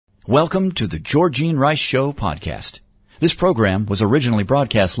Welcome to the Georgene Rice Show podcast. This program was originally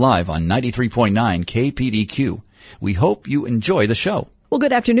broadcast live on 93.9 KPDQ. We hope you enjoy the show. Well,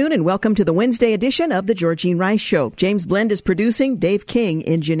 good afternoon and welcome to the Wednesday edition of the Georgene Rice Show. James Blend is producing, Dave King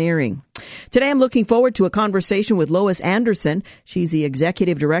engineering. Today I'm looking forward to a conversation with Lois Anderson. She's the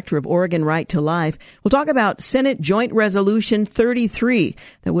executive director of Oregon Right to Life. We'll talk about Senate Joint Resolution 33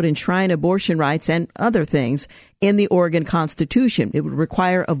 that would enshrine abortion rights and other things in the Oregon Constitution. It would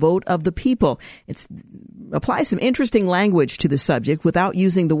require a vote of the people. It applies some interesting language to the subject without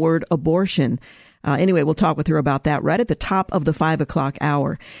using the word abortion. Anyway, we'll talk with her about that right at the top of the 5 o'clock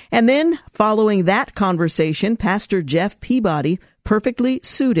hour. And then, following that conversation, Pastor Jeff Peabody, Perfectly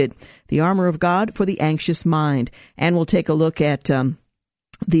Suited, the Armor of God for the Anxious Mind. And we'll take a look at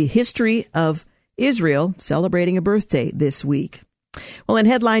the history of Israel celebrating a birthday this week. Well, in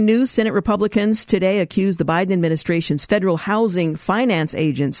headline news, Senate Republicans today accused the Biden administration's Federal Housing Finance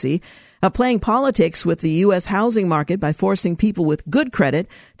Agency of playing politics with the U.S. housing market by forcing people with good credit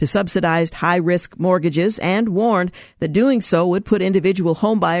to subsidized high-risk mortgages, and warned that doing so would put individual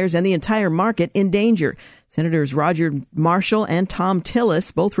homebuyers and the entire market in danger. Senators Roger Marshall and Tom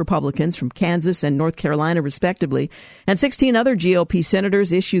Tillis, both Republicans from Kansas and North Carolina respectively, and 16 other GOP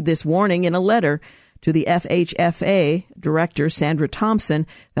senators issued this warning in a letter to the FHFA director, Sandra Thompson,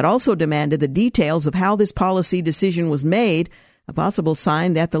 that also demanded the details of how this policy decision was made, a possible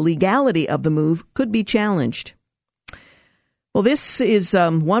sign that the legality of the move could be challenged. Well, this is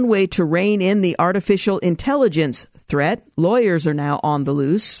one way to rein in the artificial intelligence threat. Lawyers are now on the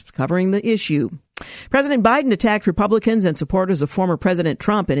loose, covering the issue. President Biden attacked Republicans and supporters of former President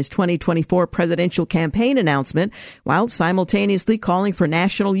Trump in his 2024 presidential campaign announcement, while simultaneously calling for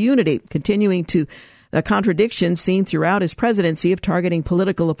national unity, continuing to a contradiction seen throughout his presidency of targeting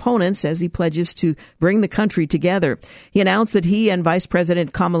political opponents as he pledges to bring the country together. He announced that he and Vice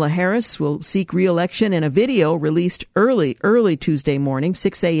President Kamala Harris will seek re-election in a video released early Tuesday morning,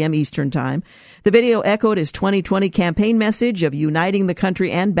 6 a.m. Eastern Time. The video echoed his 2020 campaign message of uniting the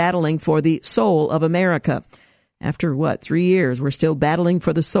country and battling for the soul of America. After 3 years, we're still battling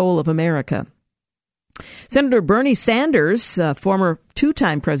for the soul of America. Senator Bernie Sanders, former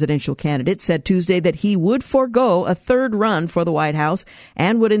two-time presidential candidate, said Tuesday that he would forego a third run for the White House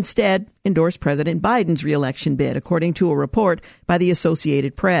and would instead endorse President Biden's re-election bid, according to a report by the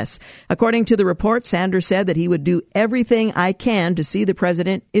Associated Press. According to the report, Sanders said that he would do everything I can to see the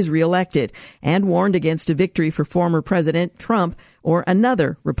president is re-elected, and warned against a victory for former President Trump or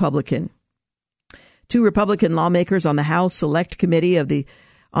another Republican. Two Republican lawmakers on the House Select Committee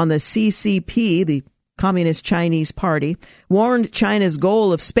on the CCP, the Communist Chinese Party, warned China's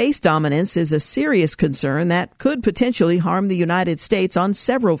goal of space dominance is a serious concern that could potentially harm the United States on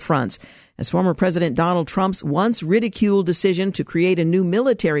several fronts, as former President Donald Trump's once ridiculed decision to create a new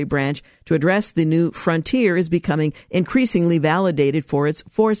military branch to address the new frontier is becoming increasingly validated for its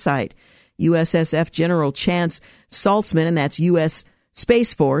foresight. USSF General Chance Saltzman, and that's U.S.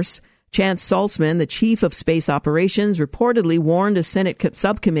 Space Force, Chance Saltzman, the chief of space operations, reportedly warned a Senate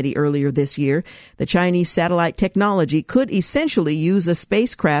subcommittee earlier this year that Chinese satellite technology could essentially use a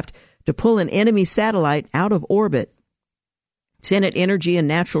spacecraft to pull an enemy satellite out of orbit. Senate Energy and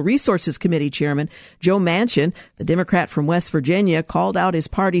Natural Resources Committee Chairman Joe Manchin, the Democrat from West Virginia, called out his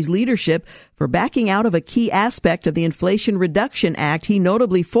party's leadership for backing out of a key aspect of the Inflation Reduction Act he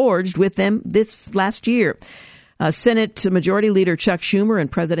notably forged with them this last year. Senate Majority Leader Chuck Schumer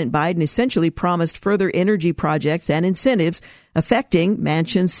and President Biden essentially promised further energy projects and incentives affecting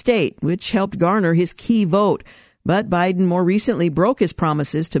Manchin's state, which helped garner his key vote. But Biden more recently broke his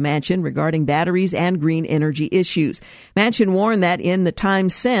promises to Manchin regarding batteries and green energy issues. Manchin warned that in the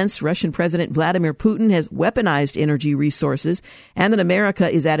time since, Russian President Vladimir Putin has weaponized energy resources, and that America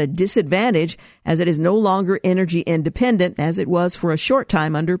is at a disadvantage as it is no longer energy independent as it was for a short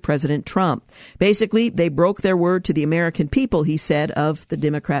time under President Trump. Basically, they broke their word to the American people, he said of the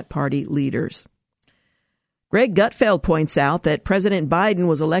Democrat Party leaders. Greg Gutfeld points out that President Biden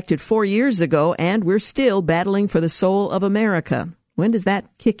was elected 4 years ago, and we're still battling for the soul of America. When does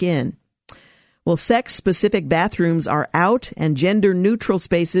that kick in? Well, sex-specific bathrooms are out, and gender-neutral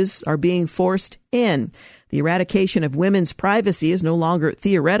spaces are being forced in. The eradication of women's privacy is no longer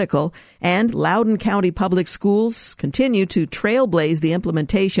theoretical, and Loudoun County Public Schools continue to trailblaze the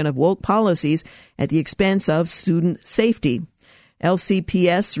implementation of woke policies at the expense of student safety.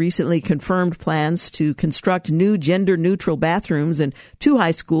 LCPS recently confirmed plans to construct new gender-neutral bathrooms in 2 high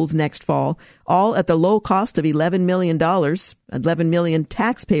schools next fall, all at the low cost of $11 million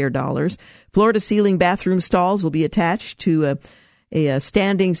taxpayer dollars. Floor-to-ceiling bathroom stalls will be attached to a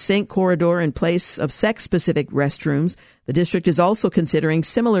standing sink corridor in place of sex-specific restrooms. The district is also considering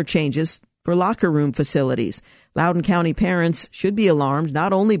similar changes for locker room facilities. Loudoun County parents should be alarmed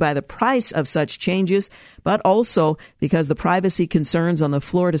not only by the price of such changes, but also because the privacy concerns on the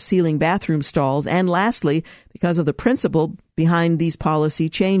floor-to-ceiling bathroom stalls, and lastly, because of the principle behind these policy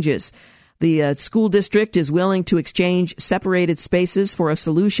changes. The school district is willing to exchange separated spaces for a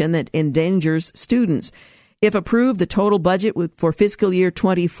solution that endangers students. If approved, the total budget for fiscal year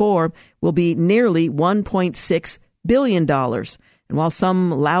 24 will be nearly $1.6 billion. And while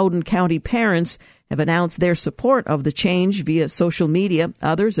some Loudoun County parents have announced their support of the change via social media,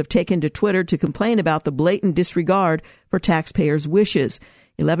 others have taken to Twitter to complain about the blatant disregard for taxpayers' wishes.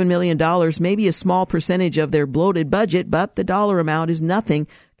 $11 million may be a small percentage of their bloated budget, but the dollar amount is nothing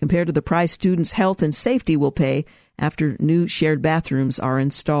compared to the price students' health and safety will pay after new shared bathrooms are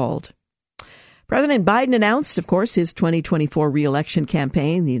installed. President Biden announced, of course, his 2024 reelection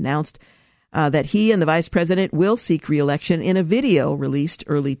campaign. He announced that he and the vice president will seek reelection in a video released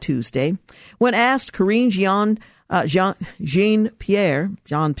early Tuesday. When asked, Karine Jean-Pierre,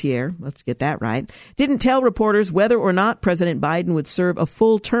 let's get that right, didn't tell reporters whether or not President Biden would serve a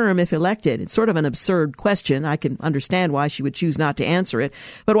full term if elected. It's sort of an absurd question. I can understand why she would choose not to answer it.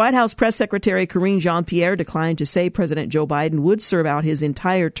 But White House Press Secretary Karine Jean-Pierre declined to say President Joe Biden would serve out his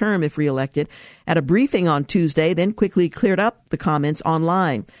entire term if reelected at a briefing on Tuesday, then quickly cleared up the comments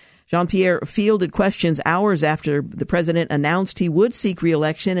online. Jean-Pierre fielded questions hours after the president announced he would seek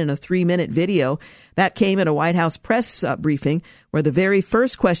re-election in a 3-minute video. That came at a White House press briefing where the very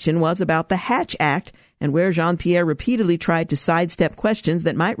first question was about the Hatch Act and where Jean-Pierre repeatedly tried to sidestep questions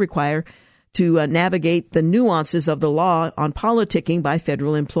that might require to navigate the nuances of the law on politicking by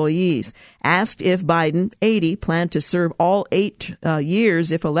federal employees. Asked if Biden, 80, planned to serve all 8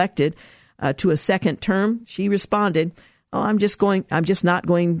 years if elected to a second term, she responded, I'm just not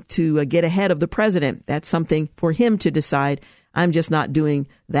going to get ahead of the president. That's something for him to decide. I'm just not doing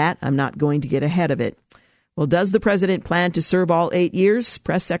that. I'm not going to get ahead of it. Well, does the president plan to serve all 8 years,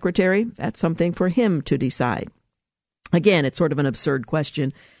 press secretary? That's something for him to decide. Again, it's sort of an absurd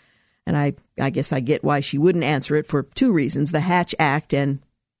question. And I guess I get why she wouldn't answer it for 2 reasons, the Hatch Act and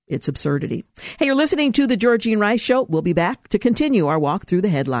its absurdity. Hey, you're listening to The Georgene Rice Show. We'll be back to continue our walk through the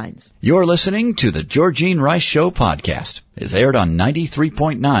headlines. You're listening to The Georgene Rice Show podcast. It's aired on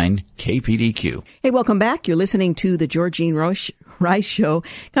 93.9 KPDQ. Hey, welcome back. You're listening to The Georgene Rice Show.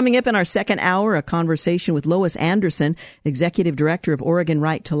 Coming up in our second hour, a conversation with Lois Anderson, Executive Director of Oregon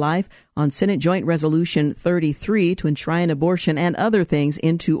Right to Life, on Senate Joint Resolution 33 to enshrine abortion and other things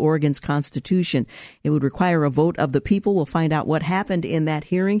into Oregon's Constitution. It would require a vote of the people. We'll find out what happened in that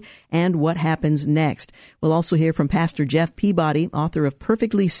hearing and what happens next. We'll also hear from Pastor Jeff Peabody, author of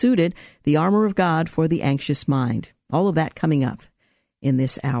Perfectly Suited, The Armor of God for the Anxious Mind. All of that coming up in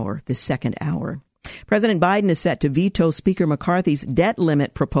this hour, this second hour. President Biden is set to veto Speaker McCarthy's debt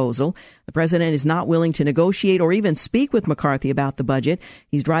limit proposal. The president is not willing to negotiate or even speak with McCarthy about the budget.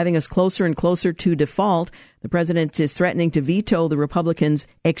 He's driving us closer and closer to default. The president is threatening to veto the Republicans'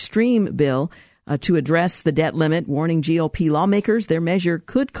 extreme bill to address the debt limit, warning GOP lawmakers their measure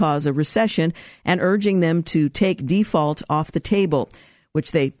could cause a recession and urging them to take default off the table,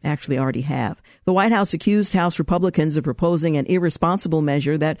 which they actually already have. The White House accused House Republicans of proposing an irresponsible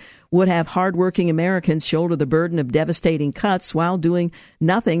measure that would have hardworking Americans shoulder the burden of devastating cuts while doing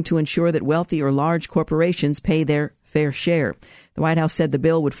nothing to ensure that wealthy or large corporations pay their fair share. The White House said the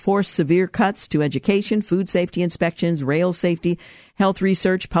bill would force severe cuts to education, food safety inspections, rail safety, health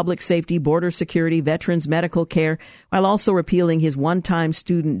research, public safety, border security, veterans medical care, while also repealing his one-time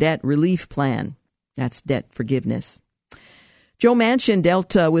student debt relief plan. That's debt forgiveness. Joe Manchin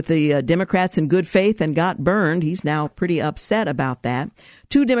dealt with the Democrats in good faith and got burned. He's now pretty upset about that.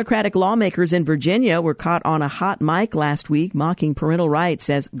 2 Democratic lawmakers in Virginia were caught on a hot mic last week mocking parental rights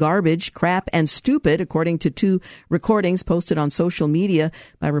as garbage, crap, and stupid, according to 2 recordings posted on social media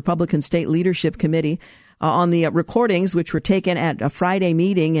by Republican State Leadership Committee. On the recordings, which were taken at a Friday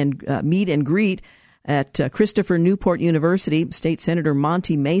meeting and meet and greet at Christopher Newport University, State Senator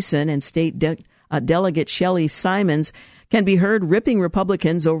Monty Mason and State Delegate Shelley Simons can be heard ripping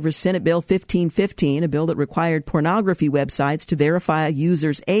Republicans over Senate Bill 1515, a bill that required pornography websites to verify a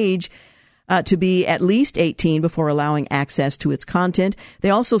user's age to be at least 18 before allowing access to its content. They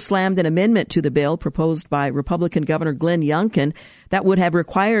also slammed an amendment to the bill proposed by Republican Governor Glenn Youngkin that would have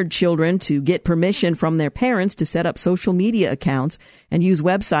required children to get permission from their parents to set up social media accounts and use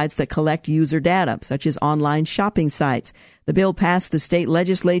websites that collect user data, such as online shopping sites. The bill passed the state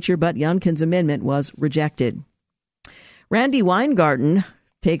legislature, but Youngkin's amendment was rejected. Randy Weingarten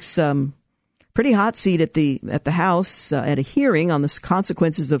takes pretty hot seat at the House at a hearing on the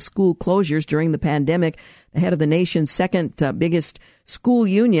consequences of school closures during the pandemic. The head of the nation's second biggest school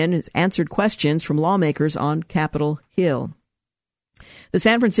union has answered questions from lawmakers on Capitol Hill. The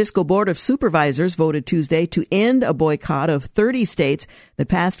San Francisco Board of Supervisors voted Tuesday to end a boycott of 30 states that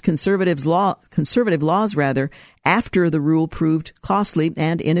passed conservative laws after the rule proved costly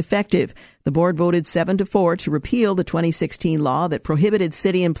and ineffective. The board voted 7-4 to repeal the 2016 law that prohibited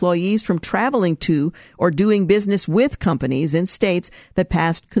city employees from traveling to or doing business with companies in states that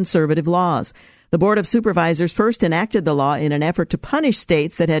passed conservative laws. The Board of Supervisors first enacted the law in an effort to punish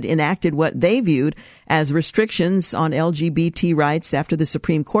states that had enacted what they viewed as restrictions on LGBT rights after the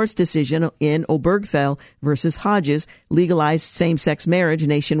Supreme Court's decision in Obergefell versus Hodges legalized same-sex marriage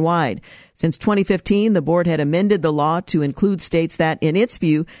nationwide. Since 2015, the board had amended the law to include states that, in its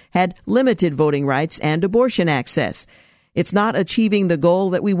view, had limited voting rights and abortion access. It's not achieving the goal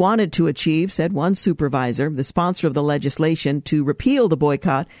that we wanted to achieve, said one supervisor, the sponsor of the legislation to repeal the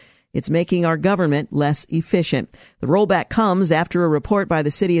boycott. It's making our government less efficient. The rollback comes after a report by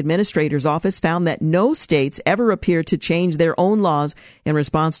the city administrator's office found that no states ever appeared to change their own laws in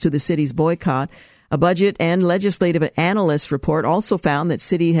response to the city's boycott. A budget and legislative analyst report also found that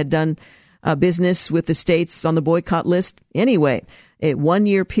city had done business with the states on the boycott list anyway. A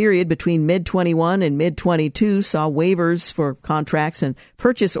 1-year period between mid-21 and mid-22 saw waivers for contracts and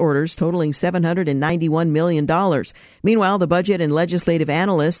purchase orders totaling $791 million. Meanwhile, the budget and legislative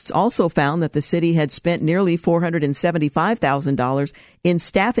analysts also found that the city had spent nearly $475,000 in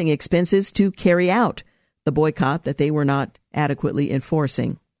staffing expenses to carry out the boycott that they were not adequately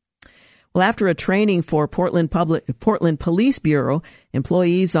enforcing. Well, after a training for Portland Police Bureau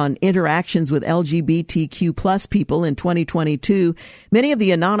employees on interactions with LGBTQ plus people in 2022, many of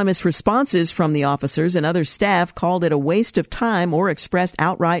the anonymous responses from the officers and other staff called it a waste of time or expressed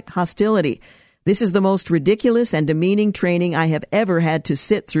outright hostility. This is the most ridiculous and demeaning training I have ever had to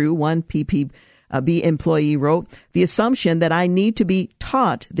sit through, one PPB employee wrote. The assumption that I need to be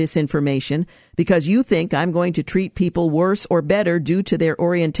taught this information because you think I'm going to treat people worse or better due to their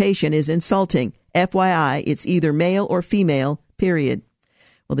orientation is insulting. FYI, it's either male or female, period.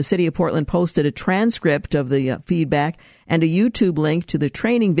 Well, the city of Portland posted a transcript of the feedback and a YouTube link to the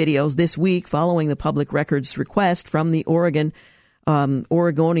training videos this week following the public records request from the Oregonian.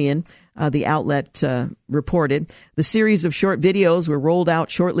 The outlet reported. The series of short videos were rolled out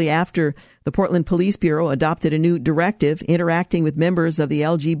shortly after the Portland Police Bureau adopted a new directive interacting with members of the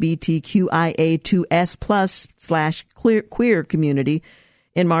LGBTQIA2S+/queer community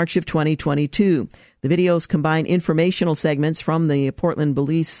in March of 2022. The videos combine informational segments from the Portland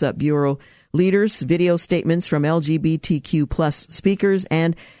Police Bureau leaders, video statements from LGBTQ plus speakers,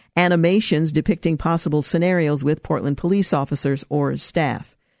 and animations depicting possible scenarios with Portland police officers or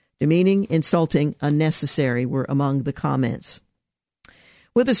staff. Demeaning, insulting, unnecessary were among the comments.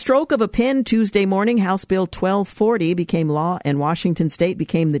 With a stroke of a pen Tuesday morning, House Bill 1240 became law, and Washington State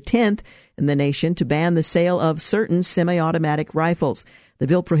became the 10th in the nation to ban the sale of certain semi-automatic rifles. The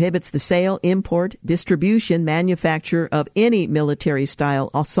bill prohibits the sale, import, distribution, manufacture of any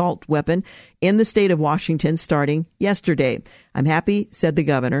military-style assault weapon in the state of Washington starting yesterday. I'm happy, said the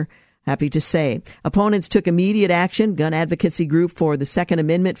governor. Happy to say. Opponents took immediate action. Gun advocacy group for the Second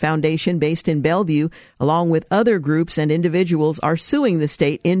Amendment Foundation based in Bellevue, along with other groups and individuals, are suing the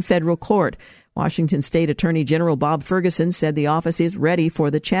state in federal court. Washington State Attorney General Bob Ferguson said the office is ready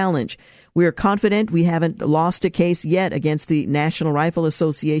for the challenge. We are confident we haven't lost a case yet against the National Rifle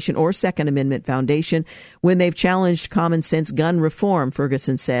Association or Second Amendment Foundation when they've challenged common sense gun reform,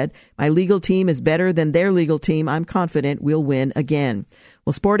 Ferguson said. My legal team is better than their legal team. I'm confident we'll win again.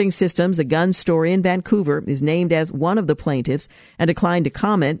 Well, Sporting Systems, a gun store in Vancouver, is named as one of the plaintiffs and declined to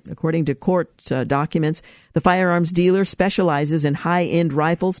comment. According to court documents, the firearms dealer specializes in high-end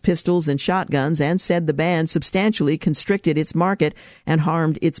rifles, pistols, and shotguns and said the ban substantially constricted its market and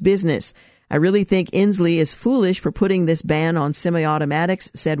harmed its business. I really think Inslee is foolish for putting this ban on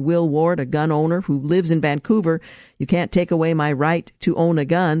semi-automatics, said Will Ward, a gun owner who lives in Vancouver. You can't take away my right to own a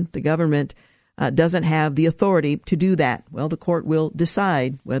gun. The government doesn't have the authority to do that. Well, the court will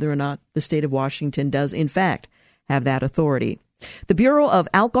decide whether or not the state of Washington does, in fact, have that authority. The Bureau of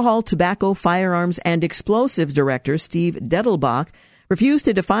Alcohol, Tobacco, Firearms, and Explosives Director Steve Dettelbach refused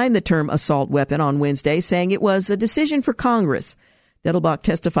to define the term assault weapon on Wednesday, saying it was a decision for Congress. Dettelbach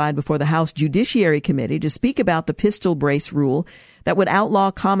testified before the House Judiciary Committee to speak about the pistol brace rule that would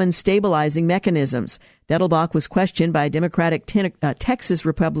outlaw common stabilizing mechanisms. Dettelbach was questioned by Democratic Texas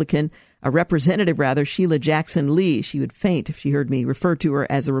Republican Representative Sheila Jackson Lee, she would faint if she heard me refer to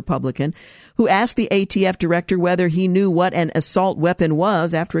her as a Republican, who asked the ATF director whether he knew what an assault weapon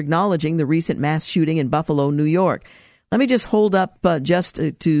was after acknowledging the recent mass shooting in Buffalo, New York. Let me just hold up just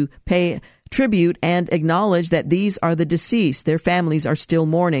to pay tribute and acknowledge that these are the deceased. Their families are still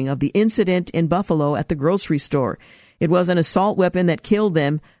mourning of the incident in Buffalo at the grocery store. It was an assault weapon that killed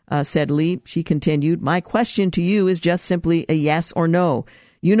them, said Lee. She continued, my question to you is just simply a yes or no.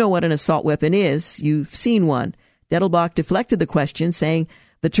 You know what an assault weapon is. You've seen one. Dettelbach deflected the question, saying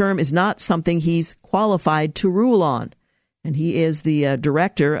the term is not something he's qualified to rule on. And he is the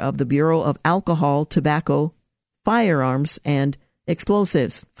director of the Bureau of Alcohol, Tobacco, Firearms, and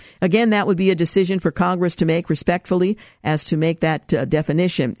Explosives. Again, that would be a decision for Congress to make respectfully as to make that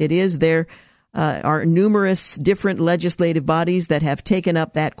definition. It is there are numerous different legislative bodies that have taken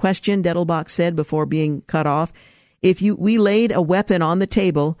up that question, Dettelbach said before being cut off. If we laid a weapon on the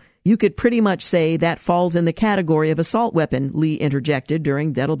table, you could pretty much say that falls in the category of assault weapon, Lee interjected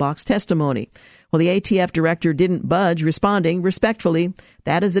during Dettelbach's testimony. Well, the ATF director didn't budge, responding respectfully,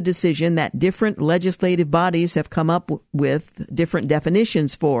 that is a decision that different legislative bodies have come up with different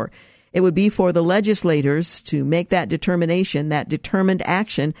definitions for. It would be for the legislators to make that determination, that determined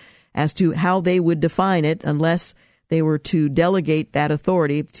action as to how they would define it unless they were to delegate that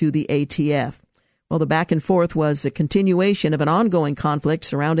authority to the ATF. Well, the back and forth was a continuation of an ongoing conflict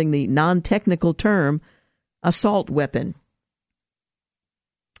surrounding the non-technical term assault weapon.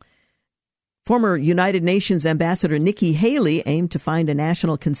 Former United Nations Ambassador Nikki Haley aimed to find a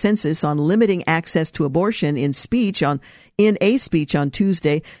national consensus on limiting access to abortion in a speech on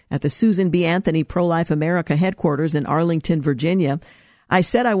Tuesday at the Susan B. Anthony Pro-Life America headquarters in Arlington, Virginia. I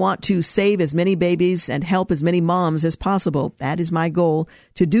said I want to save as many babies and help as many moms as possible. That is my goal,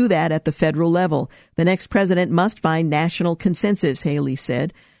 to do that at the federal level. The next president must find national consensus, Haley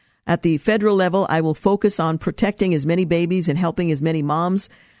said. At the federal level, I will focus on protecting as many babies and helping as many moms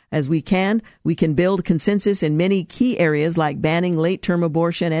as we can. We can build consensus in many key areas like banning late-term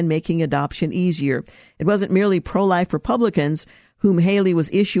abortion and making adoption easier. It wasn't merely pro-life Republicans whom Haley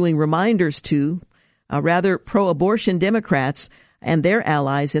was issuing reminders to. Rather, pro-abortion Democrats and their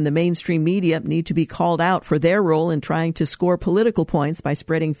allies in the mainstream media need to be called out for their role in trying to score political points by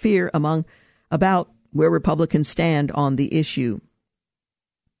spreading fear about where Republicans stand on the issue.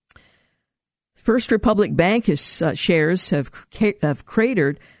 First Republic Bank shares have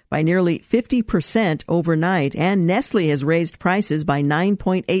cratered by nearly 50% overnight, and Nestle has raised prices by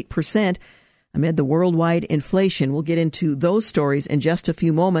 9.8% amid the worldwide inflation. We'll get into those stories in just a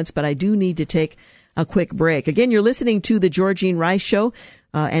few moments, but I do need to take a quick break. Again, you're listening to the Georgene Rice Show,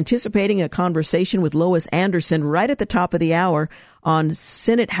 anticipating a conversation with Lois Anderson right at the top of the hour on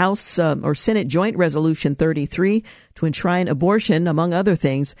Senate Joint Resolution 33 to enshrine abortion, among other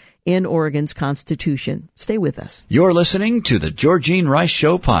things, in Oregon's Constitution. Stay with us. You're listening to the Georgene Rice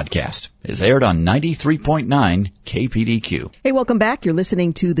Show podcast. It's aired on 93.9 KPDQ. Hey, welcome back. You're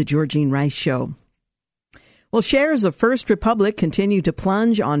listening to the Georgene Rice Show. Well, shares of First Republic continue to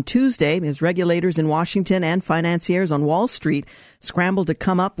plunge on Tuesday as regulators in Washington and financiers on Wall Street scrambled to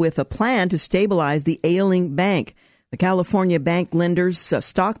come up with a plan to stabilize the ailing bank. The California bank lender's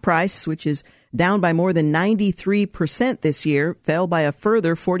stock price, which is down by more than 93% this year, fell by a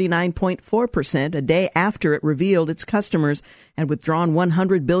further 49.4% a day after it revealed its customers had withdrawn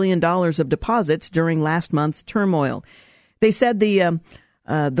 $100 billion of deposits during last month's turmoil. They said the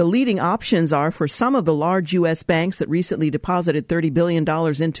leading options are for some of the large U.S. banks that recently deposited $30 billion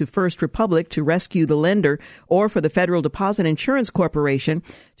into First Republic to rescue the lender, or for the Federal Deposit Insurance Corporation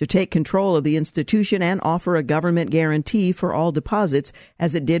to take control of the institution and offer a government guarantee for all deposits,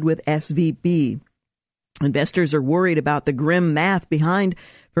 as it did with SVB. Investors are worried about the grim math behind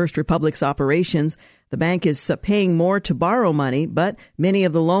First Republic's operations. The bank is paying more to borrow money, but many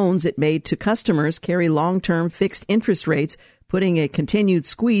of the loans it made to customers carry long-term fixed interest rates, putting a continued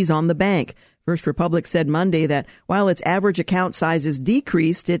squeeze on the bank. First Republic said Monday that while its average account sizes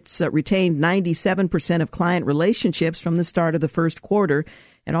decreased, it's retained 97% of client relationships from the start of the first quarter,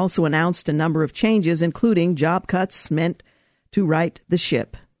 and also announced a number of changes, including job cuts meant to right the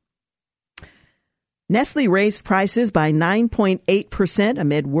ship. Nestle raised prices by 9.8%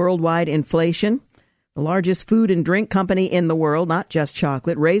 amid worldwide inflation. The largest food and drink company in the world, not just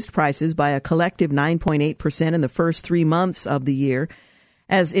chocolate, raised prices by a collective 9.8% in the first 3 months of the year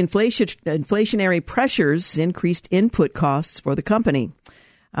as inflationary pressures increased input costs for the company.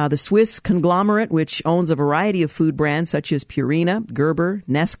 The Swiss conglomerate, which owns a variety of food brands such as Purina, Gerber,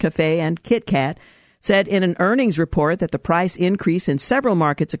 Nescafé, and Kit Kat, said in an earnings report that the price increase in several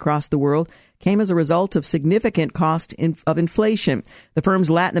markets across the world came as a result of significant cost of inflation. The firm's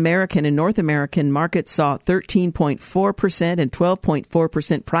Latin American and North American markets saw 13.4% and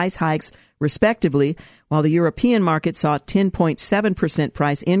 12.4% price hikes, respectively, while the European market saw 10.7%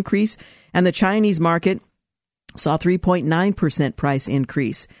 price increase, and the Chinese market saw 3.9% price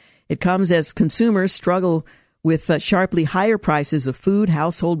increase. It comes as consumers struggle with sharply higher prices of food,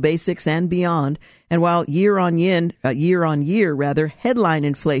 household basics, and beyond. And while year-on-year, headline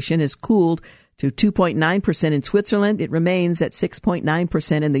inflation has cooled to 2.9% in Switzerland, it remains at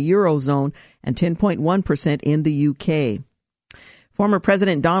 6.9% in the Eurozone and 10.1% in the UK. Former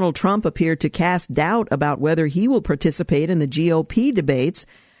President Donald Trump appeared to cast doubt about whether he will participate in the GOP debates.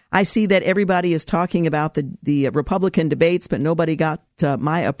 I see that everybody is talking about the Republican debates, but nobody got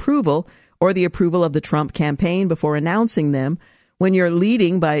my approval or the approval of the Trump campaign before announcing them. When you're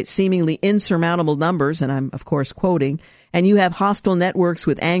leading by seemingly insurmountable numbers, and I'm, of course, quoting, and you have hostile networks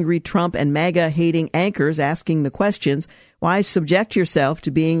with angry Trump and MAGA-hating anchors asking the questions, why subject yourself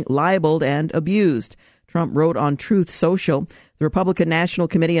to being libeled and abused? Trump wrote on Truth Social. The Republican National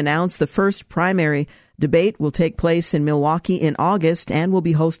Committee announced the first primary debate will take place in Milwaukee in August and will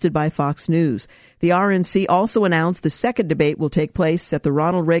be hosted by Fox News. The RNC also announced the second debate will take place at the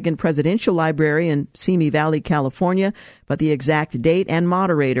Ronald Reagan Presidential Library in Simi Valley, California, but the exact date and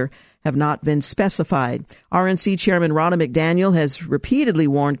moderator have not been specified. RNC Chairman Ronna McDaniel has repeatedly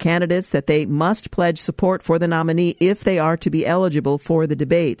warned candidates that they must pledge support for the nominee if they are to be eligible for the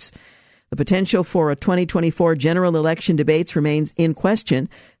debates. The potential for a 2024 general election debates remains in question.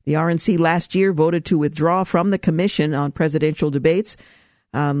 The RNC last year voted to withdraw from the Commission on Presidential Debates,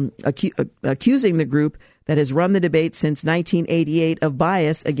 accusing the group that has run the debate since 1988 of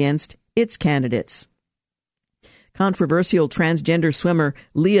bias against its candidates. Controversial transgender swimmer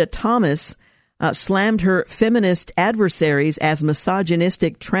Leah Thomas slammed her feminist adversaries as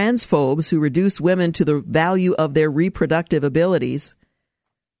misogynistic transphobes who reduce women to the value of their reproductive abilities.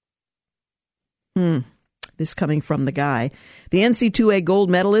 This coming from the guy. The NC2A gold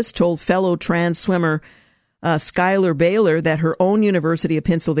medalist told fellow trans swimmer Skylar Baylor that her own University of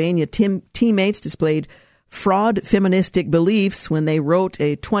Pennsylvania teammates displayed fraud feministic beliefs when they wrote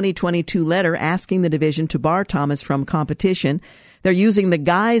a 2022 letter asking the division to bar Thomas from competition. They're using the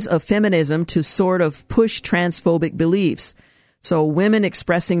guise of feminism to sort of push transphobic beliefs. So women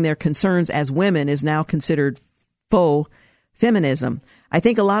expressing their concerns as women is now considered faux feminism. I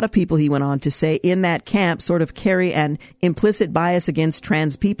think a lot of people, he went on to say, in that camp sort of carry an implicit bias against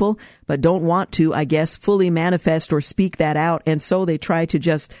trans people, but don't want to, I guess, fully manifest or speak that out. And so they try to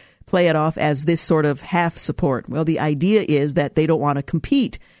just play it off as this sort of half support. Well, the idea is that they don't want to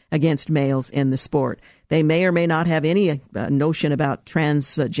compete against males in the sport. They may or may not have any notion about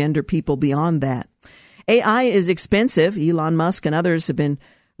transgender people beyond that. AI is expensive. Elon Musk and others have been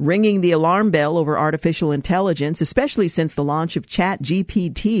ringing the alarm bell over artificial intelligence, especially since the launch of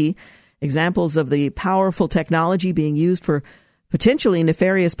ChatGPT. Examples of the powerful technology being used for potentially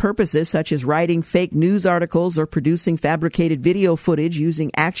nefarious purposes, such as writing fake news articles or producing fabricated video footage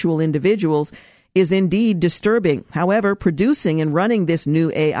using actual individuals, is indeed disturbing. However, producing and running this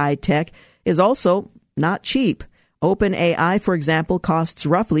new AI tech is also not cheap. OpenAI, for example, costs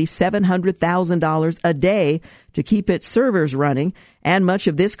roughly $700,000 a day to keep its servers running, and much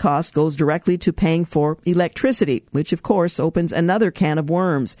of this cost goes directly to paying for electricity, which of course opens another can of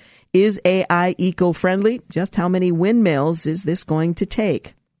worms. Is AI eco-friendly? Just how many windmills is this going to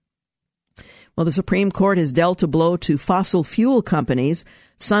take? Well, the Supreme Court has dealt a blow to fossil fuel companies.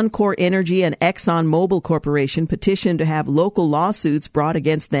 Suncor Energy and ExxonMobil Corporation petitioned to have local lawsuits brought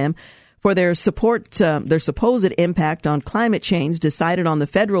against them for their supposed impact on climate change decided on the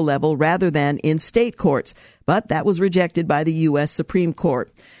federal level rather than in state courts. But that was rejected by the U.S. Supreme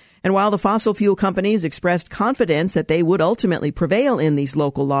Court. And while the fossil fuel companies expressed confidence that they would ultimately prevail in these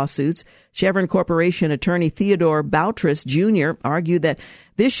local lawsuits, Chevron Corporation attorney Theodore Boutros Jr. argued that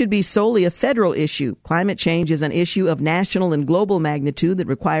this should be solely a federal issue. Climate change is an issue of national and global magnitude that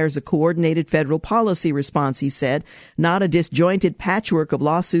requires a coordinated federal policy response, he said, not a disjointed patchwork of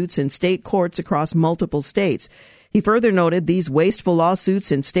lawsuits in state courts across multiple states. He further noted these wasteful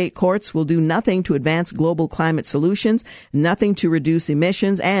lawsuits in state courts will do nothing to advance global climate solutions, nothing to reduce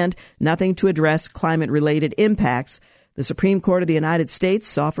emissions, and nothing to address climate-related impacts. The Supreme Court of the United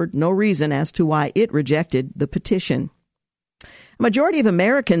States offered no reason as to why it rejected the petition. A majority of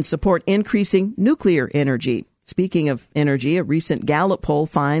Americans support increasing nuclear energy. Speaking of energy, a recent Gallup poll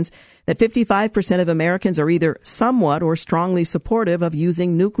finds that 55% of Americans are either somewhat or strongly supportive of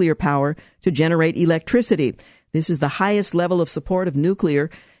using nuclear power to generate electricity. This is the highest level of support of nuclear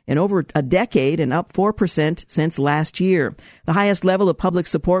in over a decade and up 4% since last year. The highest level of public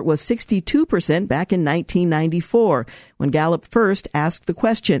support was 62% back in 1994, when Gallup first asked the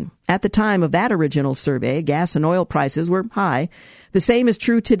question. At the time of that original survey, gas and oil prices were high. The same is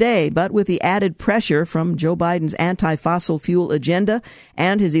true today, but with the added pressure from Joe Biden's anti-fossil fuel agenda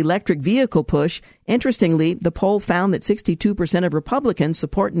and his electric vehicle push, interestingly, the poll found that 62% of Republicans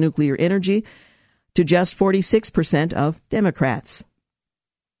support nuclear energy to just 46% of Democrats.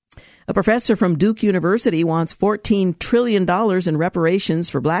 A professor from Duke University wants $14 trillion in reparations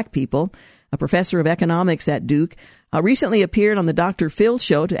for black people. A professor of economics at Duke recently appeared on the Dr. Phil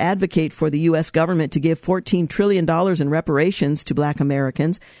show to advocate for the U.S. government to give $14 trillion in reparations to black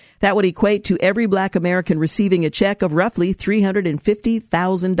Americans. That would equate to every black American receiving a check of roughly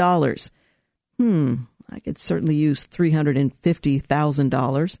 $350,000. I could certainly use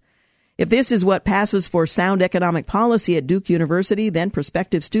 $350,000. If this is what passes for sound economic policy at Duke University, then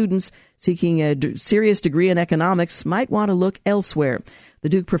prospective students seeking a serious degree in economics might want to look elsewhere. The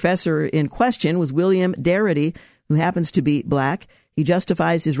Duke professor in question was William Darity, who happens to be black. He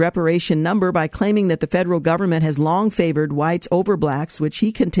justifies his reparation number by claiming that the federal government has long favored whites over blacks, which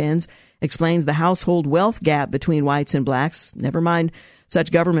he contends explains the household wealth gap between whites and blacks. Never mind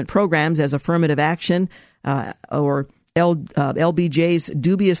such government programs as affirmative action or LBJ's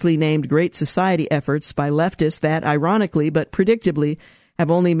dubiously named Great Society efforts by leftists that, ironically but predictably, have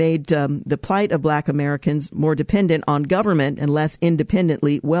only made the plight of black Americans more dependent on government and less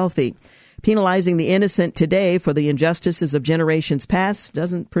independently wealthy. Penalizing the innocent today for the injustices of generations past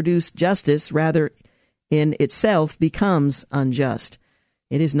doesn't produce justice, rather, in itself becomes unjust.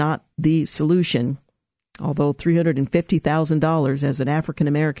 It is not the solution, although $350,000 as an African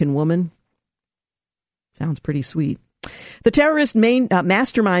American woman sounds pretty sweet. The terrorist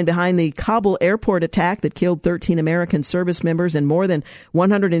mastermind behind the Kabul airport attack that killed 13 American service members and more than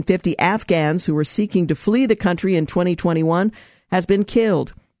 150 Afghans who were seeking to flee the country in 2021 has been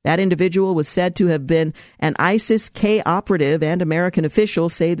killed. That individual was said to have been an ISIS-K operative, and American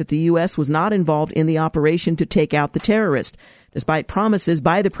officials say that the U.S. was not involved in the operation to take out the terrorist, despite promises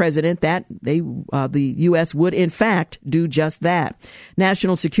by the president that the U.S. would, in fact, do just that.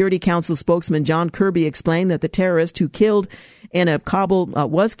 National Security Council spokesman John Kirby explained that the terrorist who was killed in a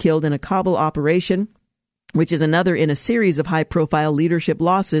Kabul operation, which is another in a series of high-profile leadership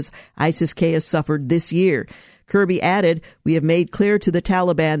losses ISIS-K has suffered this year. Kirby added, "We have made clear to the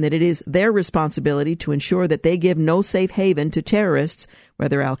Taliban that it is their responsibility to ensure that they give no safe haven to terrorists,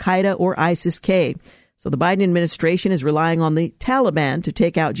 whether al-Qaeda or ISIS-K. So the Biden administration is relying on the Taliban to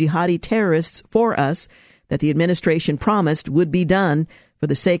take out jihadi terrorists for us, that the administration promised would be done for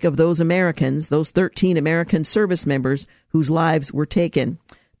the sake of those Americans, those 13 American service members whose lives were taken."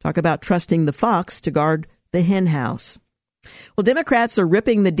 Talk about trusting the fox to guard the hen house. Well, Democrats are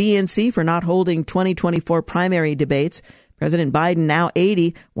ripping the DNC for not holding 2024 primary debates. President Biden, now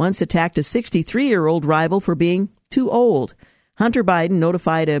 80, once attacked a 63-year-old rival for being too old. Hunter Biden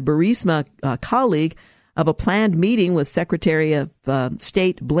notified a Burisma colleague of a planned meeting with Secretary of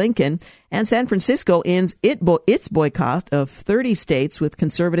State Blinken, and San Francisco ends its boycott of 30 states with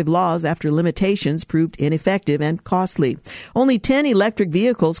conservative laws after limitations proved ineffective and costly. Only 10 electric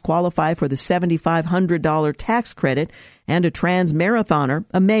vehicles qualify for the $7,500 tax credit, and a trans marathoner,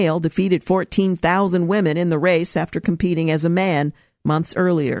 a male, defeated 14,000 women in the race after competing as a man months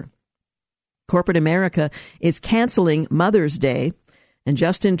earlier. Corporate America is canceling Mother's Day, and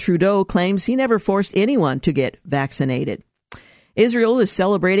Justin Trudeau claims he never forced anyone to get vaccinated. Israel is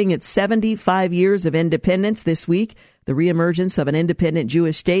celebrating its 75 years of independence this week. The reemergence of an independent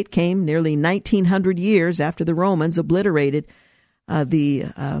Jewish state came nearly 1,900 years after the Romans obliterated the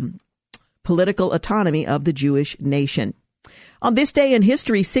political autonomy of the Jewish nation. On this day in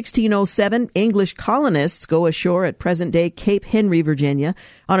history, 1607, English colonists go ashore at present-day Cape Henry, Virginia,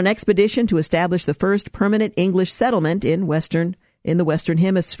 on an expedition to establish the first permanent English settlement in the Western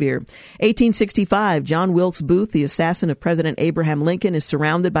Hemisphere. 1865, John Wilkes Booth, the assassin of President Abraham Lincoln, is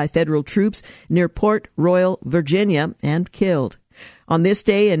surrounded by federal troops near Port Royal, Virginia, and killed. On this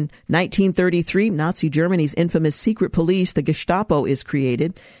day in 1933, Nazi Germany's infamous secret police, the Gestapo, is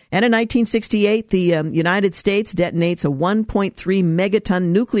created. And in 1968, the United States detonates a 1.3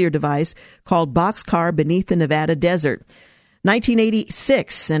 megaton nuclear device called Boxcar beneath the Nevada desert.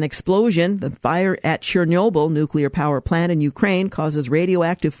 1986, an explosion, the fire at Chernobyl nuclear power plant in Ukraine, causes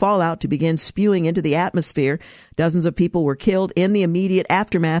radioactive fallout to begin spewing into the atmosphere. Dozens of people were killed in the immediate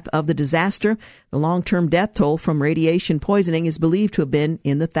aftermath of the disaster. The long-term death toll from radiation poisoning is believed to have been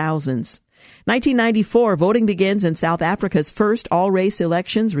in the thousands. 1994, voting begins in South Africa's first all-race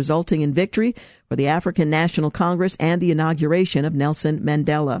elections, resulting in victory for the African National Congress and the inauguration of Nelson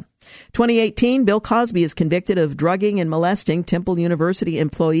Mandela. 2018, Bill Cosby is convicted of drugging and molesting Temple University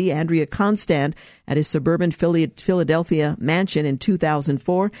employee Andrea Constand at his suburban Philadelphia mansion in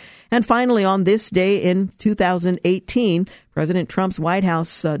 2004. And finally, on this day in 2018, President Trump's White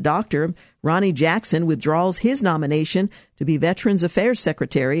House doctor, Ronnie Jackson, withdraws his nomination to be Veterans Affairs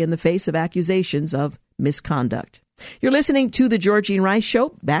Secretary in the face of accusations of misconduct. You're listening to The Georgene Rice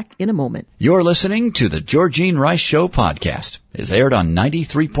Show. Back in a moment. You're listening to The Georgene Rice Show podcast. It's aired on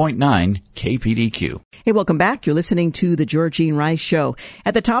 93.9 KPDQ. Hey, welcome back. You're listening to The Georgene Rice Show.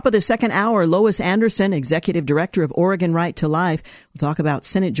 At the top of the second hour, Lois Anderson, Executive Director of Oregon Right to Life, will talk about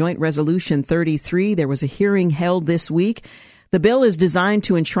Senate Joint Resolution 33. There was a hearing held this week. The bill is designed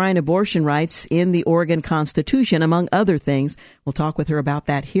to enshrine abortion rights in the Oregon Constitution, among other things. We'll talk with her about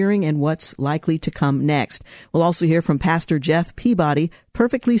that hearing and what's likely to come next. We'll also hear from Pastor Jeff Peabody,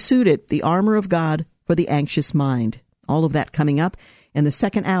 Perfectly Suited, the Armor of God for the Anxious Mind. All of that coming up in the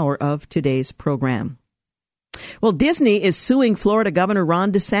second hour of today's program. Well, Disney is suing Florida Governor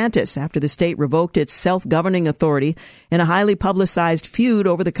Ron DeSantis after the state revoked its self-governing authority in a highly publicized feud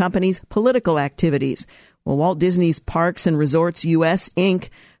over the company's political activities. Well, Walt Disney's Parks and Resorts U.S., Inc.,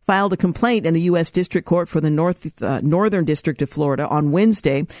 filed a complaint in the U.S. District Court for the Northern District of Florida on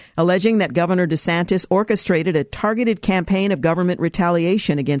Wednesday, alleging that Governor DeSantis orchestrated a targeted campaign of government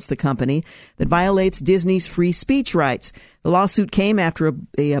retaliation against the company that violates Disney's free speech rights. The lawsuit came after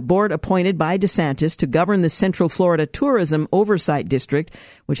a board appointed by DeSantis to govern the Central Florida Tourism Oversight District,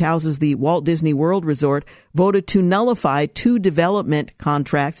 which houses the Walt Disney World Resort, voted to nullify 2 development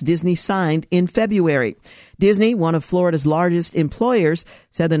contracts Disney signed in February. Disney, one of Florida's largest employers,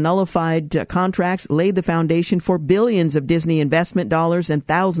 said the nullified contracts laid the foundation for billions of Disney investment dollars and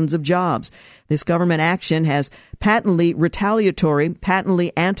thousands of jobs. This government action has patently retaliatory,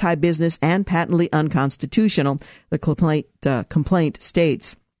 patently anti-business, and patently unconstitutional, the complaint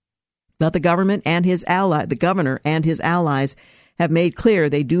states. But the governor and his allies have made clear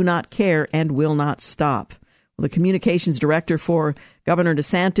they do not care and will not stop. The communications director for Governor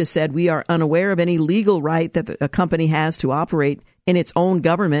DeSantis said, "We are unaware of any legal right that a company has to operate in its own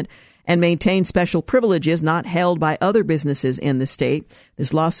government and maintain special privileges not held by other businesses in the state.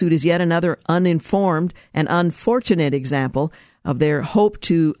 This lawsuit is yet another uninformed and unfortunate example of their hope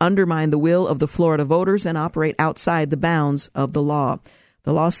to undermine the will of the Florida voters and operate outside the bounds of the law."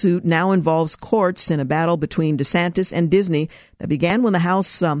 The lawsuit now involves courts in a battle between DeSantis and Disney that began when the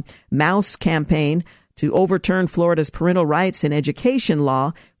House Mouse campaign to overturn Florida's parental rights in education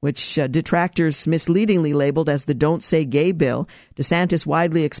law, which detractors misleadingly labeled as the Don't Say Gay bill. DeSantis,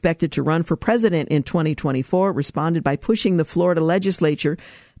 widely expected to run for president in 2024, responded by pushing the Florida legislature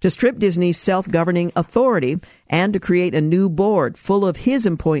to strip Disney's self-governing authority and to create a new board full of his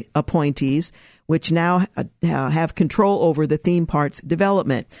appointees, which now have control over the theme park's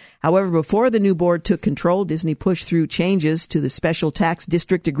development. However, before the new board took control, Disney pushed through changes to the special tax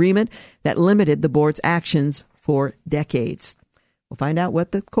district agreement that limited the board's actions for decades. We'll find out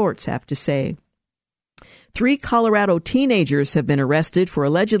what the courts have to say. 3 Colorado teenagers have been arrested for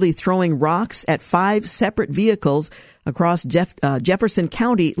allegedly throwing rocks at 5 separate vehicles across Jefferson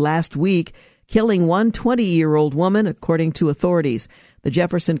County last week, killing one 20-year-old woman, according to authorities. The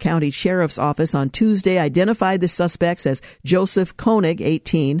Jefferson County Sheriff's Office on Tuesday identified the suspects as Joseph Koenig,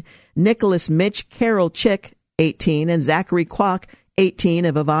 18, Nicholas Mitch Carroll Chick, 18, and Zachary Kwok, 18,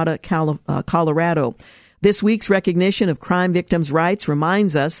 of Avada, Colorado. This week's recognition of crime victims' rights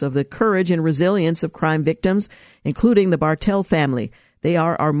reminds us of the courage and resilience of crime victims, including the Bartell family. They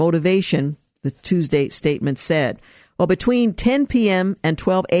are our motivation, the Tuesday statement said. Well, between 10 p.m. and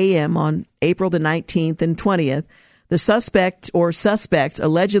 12 a.m. on April the 19th and 20th, the suspect or suspects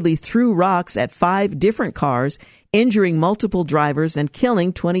allegedly threw rocks at 5 different cars, injuring multiple drivers and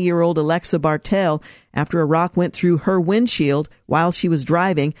killing 20-year-old Alexa Bartell after a rock went through her windshield while she was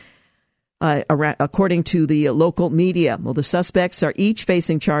driving, according to the local media. Well, the suspects are each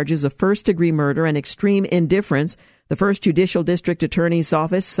facing charges of first-degree murder and extreme indifference. The First Judicial District Attorney's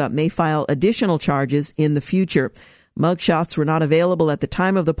Office may file additional charges in the future. Mugshots were not available at the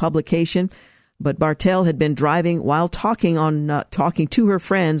time of the publication, but Bartell had been driving while talking to her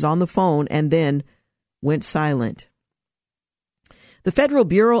friends on the phone and then went silent. The Federal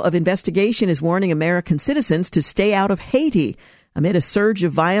Bureau of Investigation is warning American citizens to stay out of Haiti amid a surge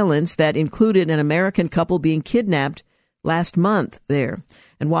of violence that included an American couple being kidnapped last month there.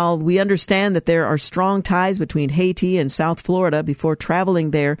 And while we understand that there are strong ties between Haiti and South Florida, before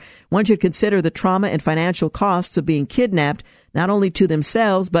traveling there, one should consider the trauma and financial costs of being kidnapped, not only to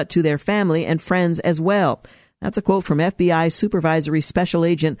themselves, but to their family and friends as well. That's a quote from FBI Supervisory Special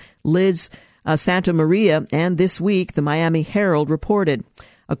Agent Liz Santa Maria, and this week the Miami Herald reported.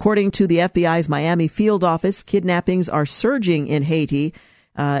 According to the FBI's Miami field office, kidnappings are surging in Haiti,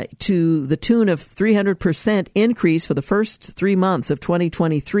 to the tune of 300% increase for the first 3 months of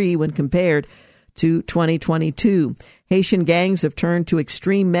 2023 when compared to 2022. Haitian gangs have turned to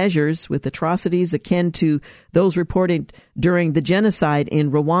extreme measures with atrocities akin to those reported during the genocide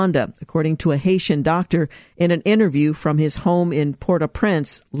in Rwanda, according to a Haitian doctor in an interview from his home in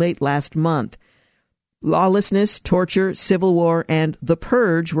Port-au-Prince late last month. Lawlessness, torture, civil war, and the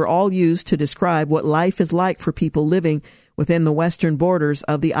purge were all used to describe what life is like for people living within the western borders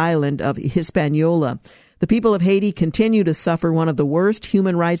of the island of Hispaniola. The people of Haiti continue to suffer one of the worst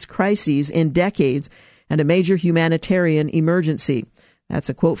human rights crises in decades and a major humanitarian emergency. That's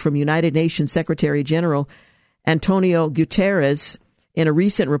a quote from United Nations Secretary General Antonio Guterres in a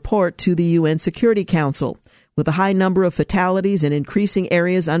recent report to the UN Security Council. With a high number of fatalities and increasing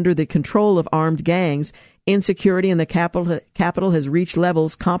areas under the control of armed gangs, insecurity in the capital has reached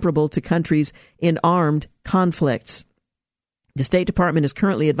levels comparable to countries in armed conflicts. The State Department is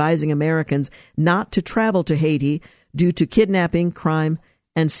currently advising Americans not to travel to Haiti due to kidnapping, crime,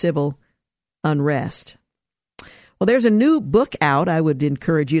 and civil unrest. Well, there's a new book out I would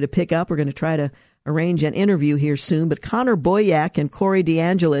encourage you to pick up. We're going to try to arrange an interview here soon, but Connor Boyack and Corey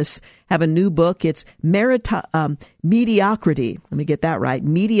DeAngelis have a new book. It's Mediocrity. Let me get that right.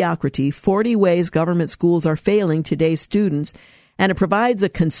 Mediocrity, 40 Ways Government Schools Are Failing Today's Students. And it provides a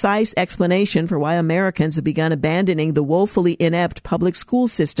concise explanation for why Americans have begun abandoning the woefully inept public school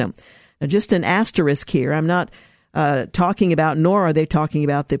system. Now, just an asterisk here. I'm not talking about, nor are they talking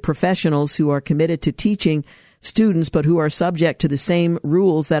about the professionals who are committed to teaching students, but who are subject to the same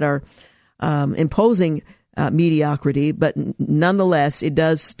rules that are imposing mediocrity. But nonetheless, it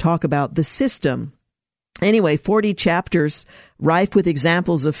does talk about the system. Anyway, 40 chapters rife with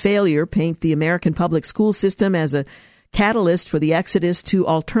examples of failure paint the American public school system as a catalyst for the exodus to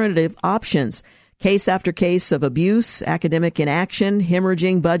alternative options. Case after case of abuse, academic inaction,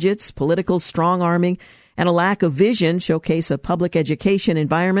 hemorrhaging budgets, political strong-arming, and a lack of vision showcase a public education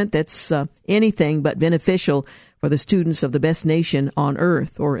environment that's anything but beneficial for the students of the best nation on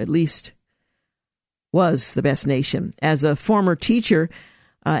earth, or at least was the best nation. As a former teacher,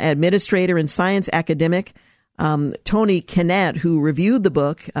 administrator, and science academic, Tony Kennett, who reviewed the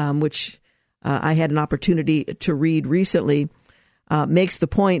book, which I had an opportunity to read recently, makes the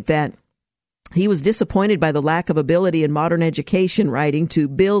point that he was disappointed by the lack of ability in modern education writing to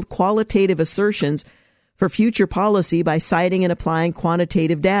build qualitative assertions for future policy by citing and applying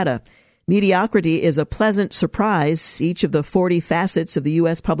quantitative data. Mediocrity is a pleasant surprise. Each of the 40 facets of the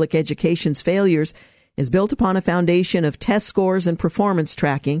U.S. public education's failures is built upon a foundation of test scores and performance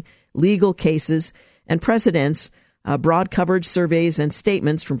tracking, legal cases, and precedents, broad coverage surveys, and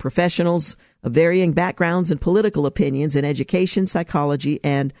statements from professionals of varying backgrounds and political opinions in education, psychology,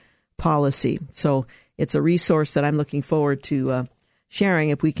 and policy. So it's a resource that I'm looking forward to sharing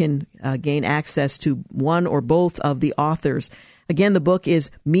if we can gain access to one or both of the authors. Again, the book is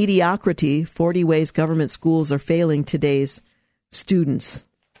Mediocrity, 40 Ways Government Schools Are Failing Today's Students.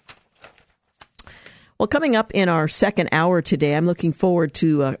 Well, coming up in our second hour today, I'm looking forward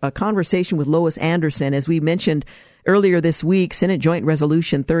to a conversation with Lois Anderson. As we mentioned earlier this week, Senate Joint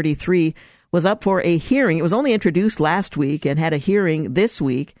Resolution 33 was up for a hearing. It was only introduced last week and had a hearing this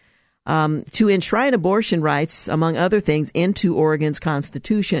week to enshrine abortion rights, among other things, into Oregon's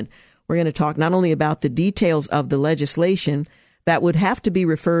Constitution. We're going to talk not only about the details of the legislation that would have to be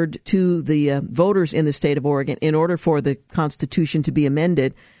referred to the voters in the state of Oregon in order for the Constitution to be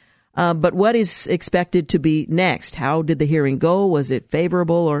amended, but what is expected to be next? How did the hearing go? Was it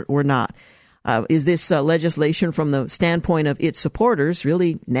favorable or not? Is this legislation from the standpoint of its supporters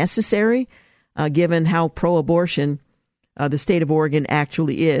really necessary, given how pro-abortion the state of Oregon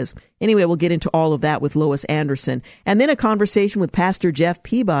actually is? Anyway, we'll get into all of that with Lois Anderson. And then a conversation with Pastor Jeff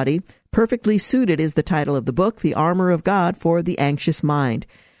Peabody. Perfectly Suited is the title of the book, The Armor of God for the Anxious Mind.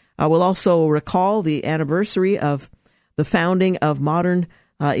 We'll also recall the anniversary of the founding of modern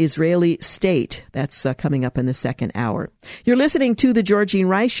Israeli state. That's coming up in the second hour. You're listening to The Georgene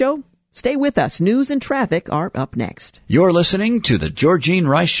Rice Show. Stay with us. News and traffic are up next. You're listening to The Georgene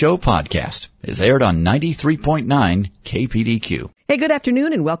Rice Show podcast. It's aired on 93.9 KPDQ. Hey, good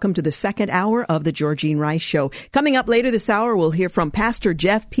afternoon and welcome to the second hour of the Georgene Rice Show. Coming up later this hour, we'll hear from Pastor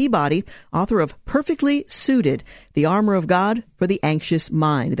Jeff Peabody, author of Perfectly Suited, The Armor of God for the Anxious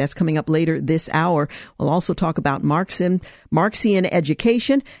Mind. That's coming up later this hour. We'll also talk about Marxian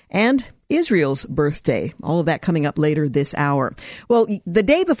education and Israel's birthday. All of that coming up later this hour. Well, the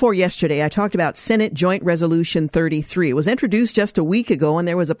day before yesterday, I talked about Senate Joint Resolution 33. It was introduced just a week ago, and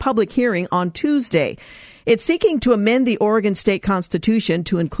there was a public hearing on Tuesday. It's seeking to amend the Oregon State Constitution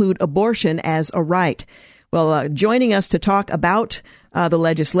to include abortion as a right. Well, joining us to talk about the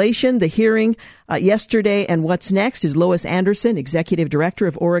legislation, the hearing yesterday, and what's next is Lois Anderson, Executive Director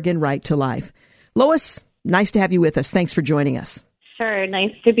of Oregon Right to Life. Lois, nice to have you with us. Thanks for joining us. Sure.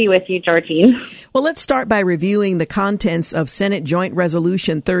 Nice to be with you, Georgene. Well, let's start by reviewing the contents of Senate Joint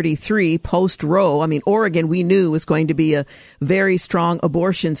Resolution 33 post-Roe. I mean, Oregon, we knew, was going to be a very strong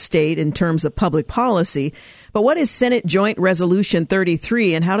abortion state in terms of public policy. But what is Senate Joint Resolution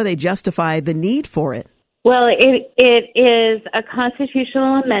 33, and how do they justify the need for it? Well, it is a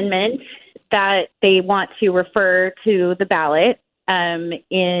constitutional amendment that they want to refer to the ballot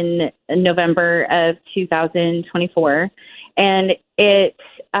in November of 2024. And it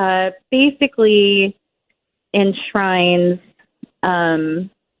basically enshrines the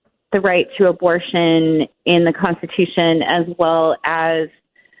right to abortion in the Constitution, as well as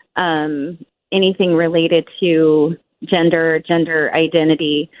anything related to gender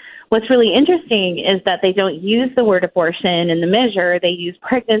identity. What's really interesting is that they don't use the word abortion in the measure. They use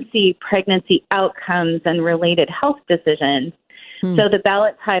pregnancy outcomes, and related health decisions. So the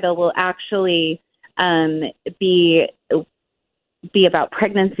ballot title will actually be about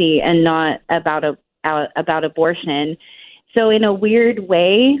pregnancy and not about abortion. So in a weird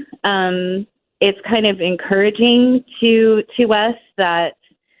way, it's kind of encouraging to us that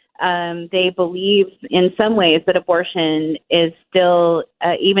they believe in some ways that abortion is still,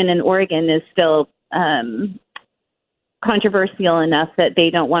 even in Oregon, is still controversial enough that they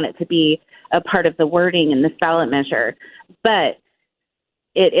don't want it to be a part of the wording in this ballot measure. But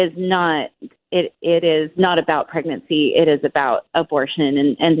it is not. It is not about pregnancy. It is about abortion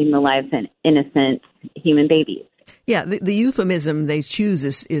and ending the lives of innocent human babies. Yeah, the euphemism they choose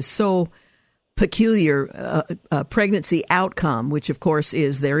is so peculiar. Pregnancy outcome, which of course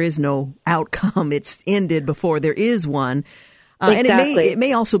is there is no outcome. It's ended before there is one. Exactly. And it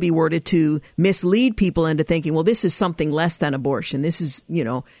may also be worded to mislead people into thinking, well, this is something less than abortion. This is,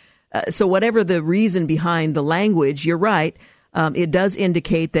 so whatever the reason behind the language, you're right. It does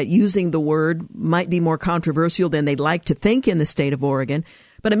indicate that using the word might be more controversial than they'd like to think in the state of Oregon.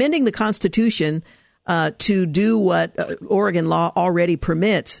 But amending the Constitution to do what Oregon law already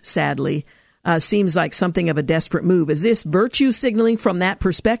permits, sadly, seems like something of a desperate move. Is this virtue signaling from that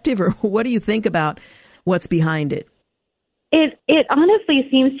perspective, or what do you think about what's behind it? It honestly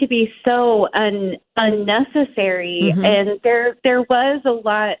seems to be so unnecessary, and there was a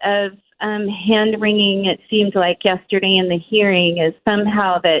lot of hand-wringing, it seemed like, yesterday in the hearing, is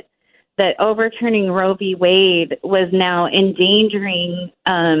somehow that overturning Roe v. Wade was now endangering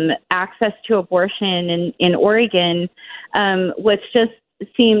access to abortion in Oregon, which just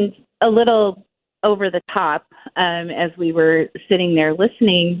seemed a little over the top as we were sitting there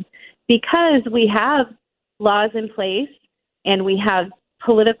listening, because we have laws in place and we have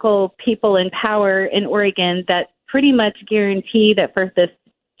political people in power in Oregon that pretty much guarantee that for this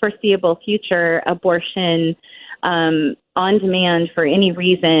foreseeable future, abortion on demand for any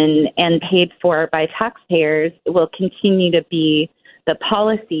reason and paid for by taxpayers will continue to be the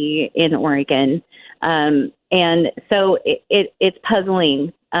policy in Oregon. And so it's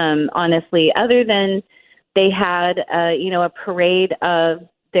puzzling, honestly, other than they had, a parade of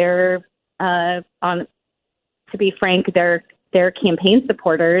their, to be frank, their campaign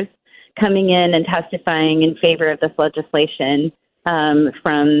supporters coming in and testifying in favor of this legislation.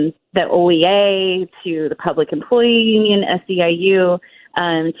 From the OEA to the Public Employee Union, SEIU,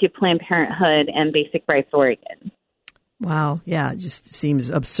 to Planned Parenthood and Basic Rights Oregon. Wow. Yeah, it just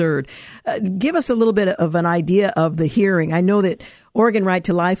seems absurd. Give us a little bit of an idea of the hearing. I know that Oregon Right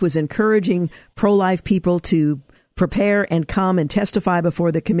to Life was encouraging pro-life people to prepare and come and testify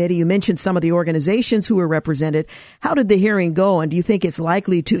before the committee. You mentioned some of the organizations who were represented. How did the hearing go, and do you think it's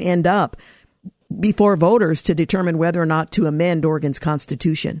likely to end up before voters to determine whether or not to amend Oregon's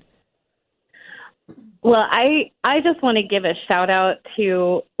Constitution? Well, I just want to give a shout out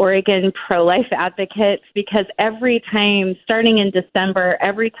to Oregon pro-life advocates, because every time, starting in December,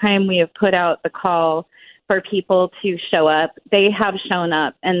 every time we have put out the call for people to show up, they have shown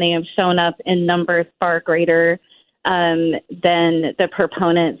up, and they have shown up in numbers far greater than the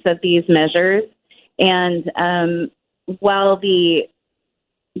proponents of these measures. And while the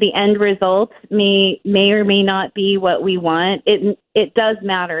end result may or may not be what we want, it does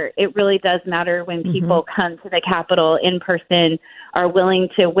matter. It really does matter when people come to the Capitol in person, are willing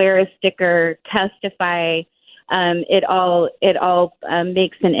to wear a sticker, testify. It all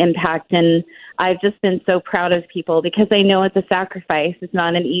makes an impact, and I've just been so proud of people because I know it's a sacrifice. It's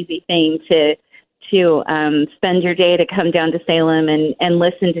not an easy thing to spend your day to come down to Salem and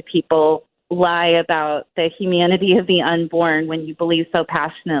listen to people lie about the humanity of the unborn when you believe so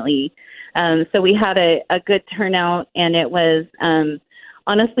passionately. So we had a good turnout, and it was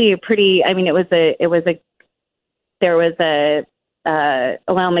honestly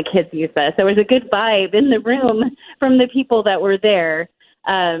allow my kids to use this. There was a good vibe in the room from the people that were there.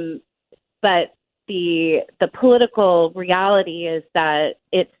 But the political reality is that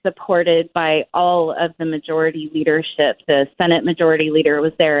it's supported by all of the majority leadership. The Senate majority leader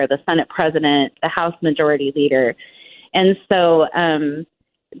was there, the Senate president, the House majority leader. And so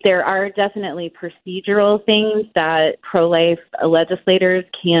there are definitely procedural things that pro-life legislators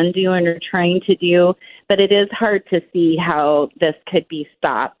can do and are trying to do, but it is hard to see how this could be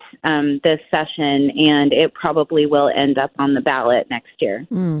stopped this session, and it probably will end up on the ballot next year.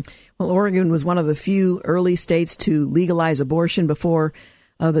 Well, Oregon was one of the few early states to legalize abortion before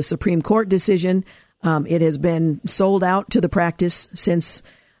the Supreme Court decision. It has been sold out to the practice since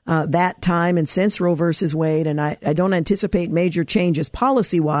that time and since Roe versus Wade, and I don't anticipate major changes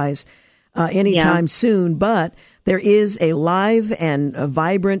policy-wise anytime soon, but there is a live and a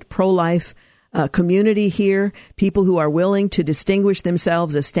vibrant pro-life community here, people who are willing to distinguish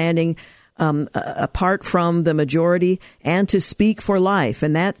themselves as standing apart from the majority and to speak for life.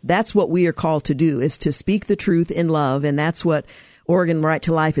 And that's what we are called to do, is to speak the truth in love, and that's what Oregon Right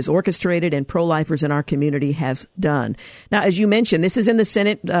to Life is orchestrated and pro-lifers in our community have done. Now, as you mentioned, this is in the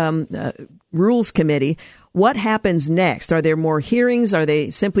Senate Rules Committee. What happens next? Are there more hearings? Are they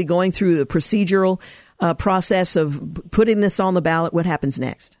simply going through the procedural process of putting this on the ballot? What happens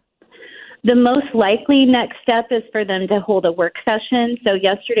next? The most likely next step is for them to hold a work session. So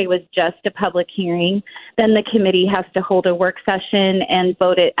yesterday was just a public hearing. Then the committee has to hold a work session and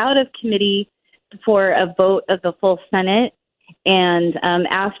vote it out of committee for a vote of the full Senate. And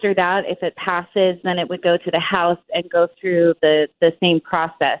after that, if it passes, then it would go to the House and go through the same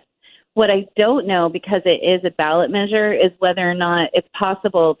process. What I don't know, because it is a ballot measure, is whether or not it's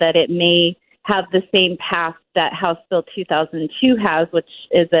possible that it may have the same path that House Bill 2002 has, which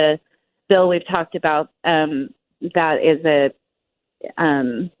is a bill we've talked about that is a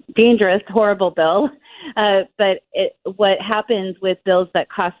dangerous, horrible bill. But what happens with bills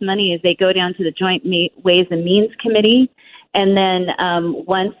that cost money is they go down to the Joint Ways and Means Committee. And then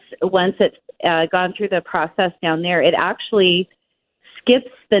once it's gone through the process down there, it actually skips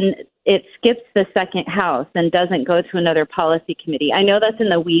the second house and doesn't go to another policy committee. I know that's in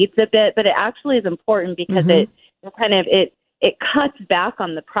the weeds a bit, but it actually is important because it cuts back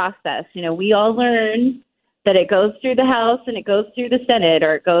on the process. You know, we all learn that it goes through the House and it goes through the Senate,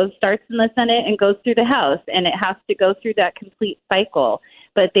 or it starts in the Senate and goes through the House, and it has to go through that complete cycle.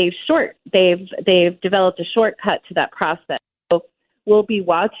 But they've developed a shortcut to that process. So we'll be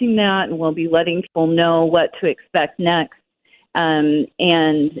watching that, and we'll be letting people know what to expect next. And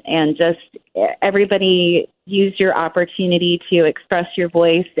just everybody use your opportunity to express your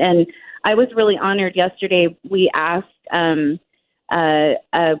voice. And I was really honored yesterday. We asked an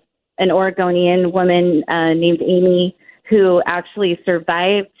Oregonian woman named Amy, who actually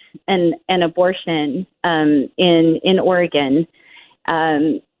survived an abortion in Oregon.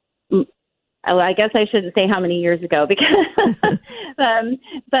 I guess I shouldn't say how many years ago, because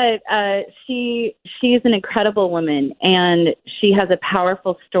but she's an incredible woman, and she has a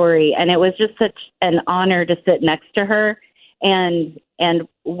powerful story, and it was just such an honor to sit next to her and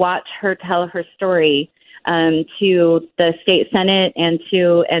watch her tell her story to the state Senate and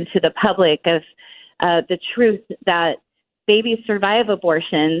to the public of the truth that babies survive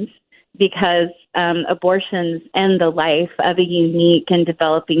abortions because abortions end the life of a unique and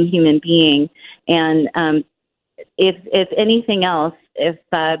developing human being. And if anything else, if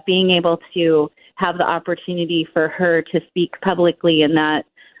being able to have the opportunity for her to speak publicly in that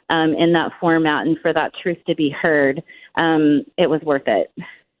format and for that truth to be heard, it was worth it.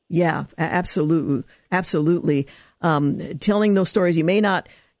 Yeah, absolutely. Absolutely. Telling those stories, you may not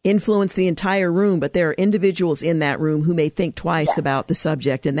influence the entire room, but there are individuals in that room who may think twice about the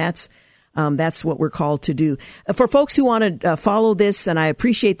subject, and that's what we're called to do. For folks who want to follow this, and I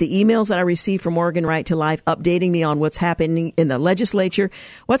appreciate the emails that I receive from Oregon Right to Life updating me on what's happening in the legislature,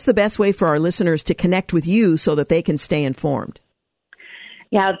 what's the best way for our listeners to connect with you so that they can stay informed?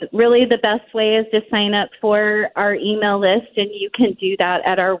 Yeah, really the best way is to sign up for our email list, and you can do that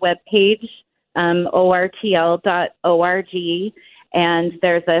at our webpage, ortl.org, and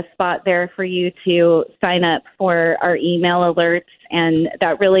there's a spot there for you to sign up for our email alerts, and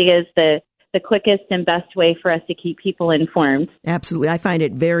that really is the quickest and best way for us to keep people informed. Absolutely. I find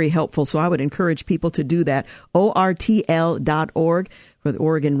it very helpful, so I would encourage people to do that. ortl.org for the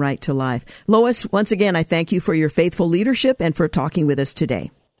Oregon Right to Life. Lois, once again, I thank you for your faithful leadership and for talking with us today.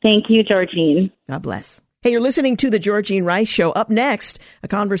 Thank you, Georgene. God bless. Hey, you're listening to The Georgene Rice Show. Up next, a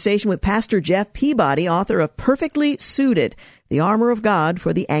conversation with Pastor Jeff Peabody, author of Perfectly Suited, The Armor of God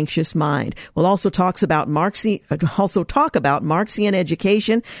for the Anxious Mind. We'll also talk about Marxian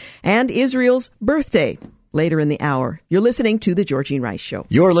education and Israel's birthday later in the hour. You're listening to The Georgene Rice Show.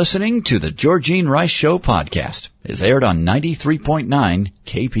 You're listening to The Georgene Rice Show podcast. It's aired on 93.9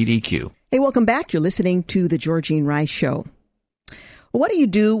 KPDQ. Hey, welcome back. You're listening to The Georgene Rice Show. What do you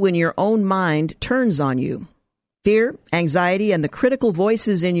do when your own mind turns on you? Fear, anxiety, and the critical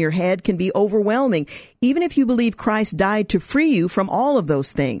voices in your head can be overwhelming, even if you believe Christ died to free you from all of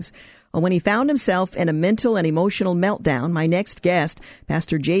those things. Well, when he found himself in a mental and emotional meltdown, my next guest,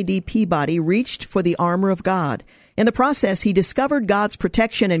 Pastor J.D. Peabody, reached for the armor of God. In the process, he discovered God's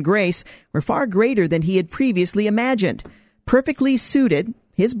protection and grace were far greater than he had previously imagined. Perfectly Suited,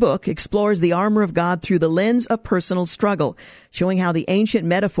 his book explores the armor of God through the lens of personal struggle, showing how the ancient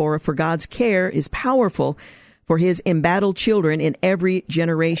metaphor for God's care is powerful for his embattled children in every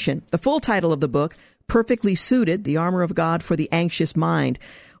generation. The full title of the book, Perfectly Suited, The Armor of God for the Anxious Mind.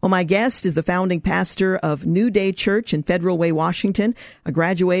 Well, my guest is the founding pastor of New Day Church in Federal Way, Washington, a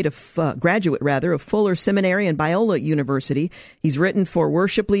graduate of Fuller Seminary and Biola University. He's written for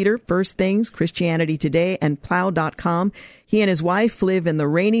Worship Leader, First Things, Christianity Today, and Plow.com. He and his wife live in the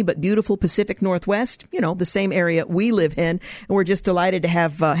rainy but beautiful Pacific Northwest, the same area we live in. And we're just delighted to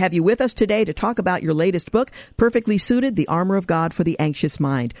have you with us today to talk about your latest book, Perfectly Suited, The Armor of God for the Anxious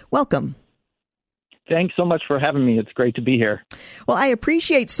Mind. Welcome. Thanks so much for having me. It's great to be here. Well, I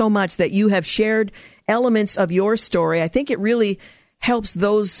appreciate so much that you have shared elements of your story. I think it really helps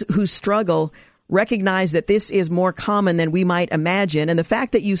those who struggle recognize that this is more common than we might imagine. And the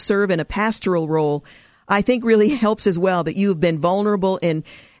fact that you serve in a pastoral role, I think really helps as well, that you've been vulnerable in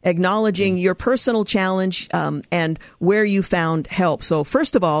acknowledging your personal challenge and where you found help. So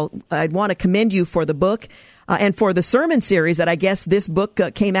first of all, I'd want to commend you for the book and for the sermon series that I guess this book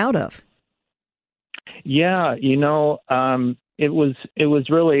came out of. Yeah, it was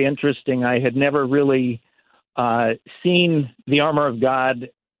really interesting. I had never really seen the armor of God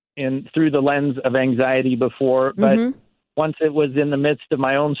through the lens of anxiety before, but once it was in the midst of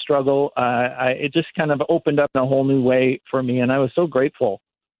my own struggle, it just kind of opened up in a whole new way for me, and I was so grateful.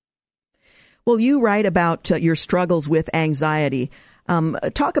 Well, you write about your struggles with anxiety.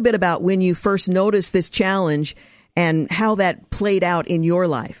 Talk a bit about when you first noticed this challenge and how that played out in your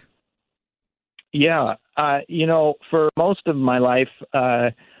life. Yeah, for most of my life,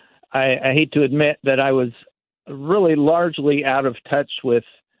 I hate to admit that I was really largely out of touch with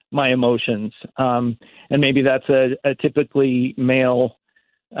my emotions. And maybe that's a typically male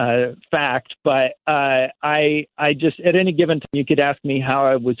fact, but I just, at any given time, you could ask me how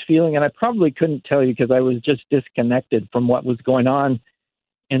I was feeling, and I probably couldn't tell you because I was just disconnected from what was going on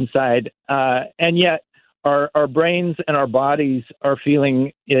inside. And yet our brains and our bodies are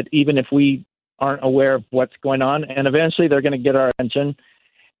feeling it, even if we aren't aware of what's going on, and eventually they're going to get our attention.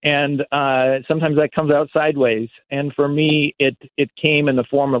 And sometimes that comes out sideways. And for me, it came in the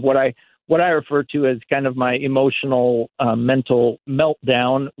form of what I refer to as kind of my emotional, mental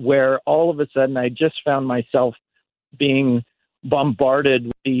meltdown, where all of a sudden I just found myself being bombarded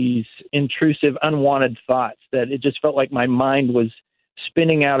with these intrusive, unwanted thoughts, that it just felt like my mind was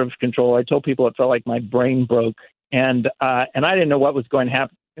spinning out of control. I told people it felt like my brain broke, and I didn't know what was going to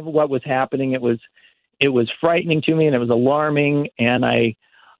happen. What was happening. It was frightening to me, and it was alarming. And I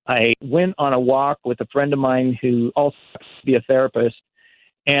went on a walk with a friend of mine who also happens to be a therapist.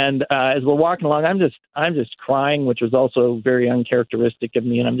 And as we're walking along, I'm just crying, which was also very uncharacteristic of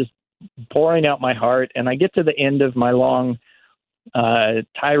me. And I'm just pouring out my heart. And I get to the end of my long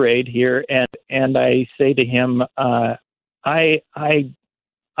tirade here, and I say to him, I'm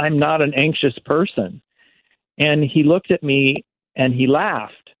not an anxious person. And he looked at me and he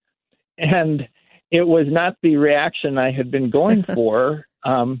laughed. And it was not the reaction I had been going for,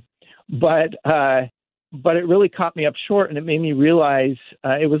 but it really caught me up short, and it made me realize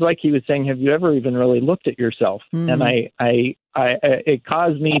it was like he was saying, "Have you ever even really looked at yourself?" And it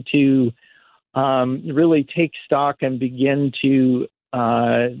caused me to really take stock and begin to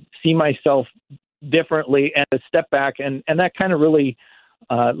see myself differently and to step back, and that kind of really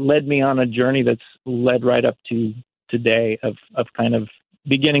led me on a journey that's led right up to today of kind of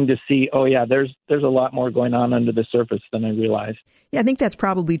beginning to see, oh yeah, there's a lot more going on under the surface than I realized. Yeah, I think that's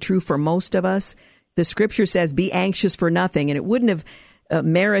probably true for most of us. The scripture says, be anxious for nothing, and it wouldn't have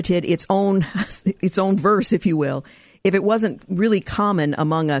merited its own verse, if you will, if it wasn't really common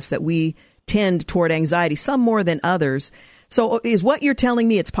among us that we tend toward anxiety, some more than others. So is what you're telling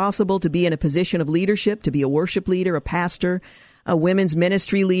me it's possible to be in a position of leadership, to be a worship leader, a pastor, a women's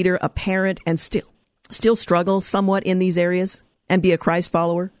ministry leader, a parent, and still struggle somewhat in these areas and be a Christ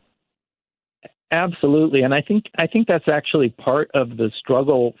follower? Absolutely. And I think that's actually part of the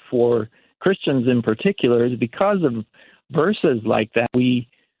struggle for Christians in particular, is because of verses like that. We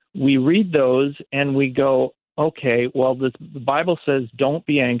read those and we go, okay, well, the Bible says don't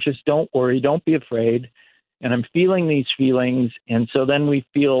be anxious, don't worry, don't be afraid. And I'm feeling these feelings. And so then we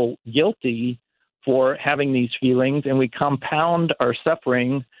feel guilty for having these feelings, and we compound our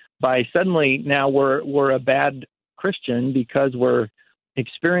suffering by suddenly now we're a bad Christian because we're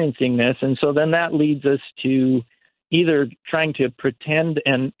experiencing this. And so then that leads us to either trying to pretend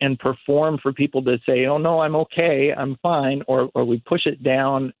and perform for people to say, oh, no, I'm okay, I'm fine, or we push it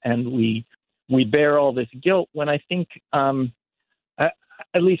down and we bear all this guilt, when I think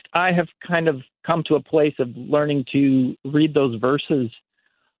at least I have kind of come to a place of learning to read those verses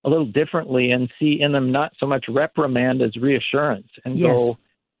a little differently and see in them not so much reprimand as reassurance. And yes.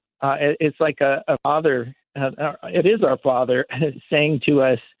 It's like a father, it is our Father saying to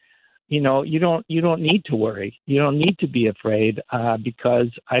us, you don't need to worry. You don't need to be afraid because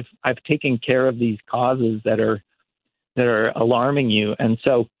I've taken care of these causes that are alarming you. And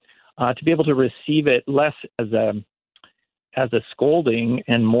so to be able to receive it less as a scolding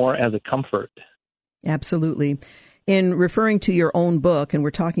and more as a comfort. Absolutely. In referring to your own book, and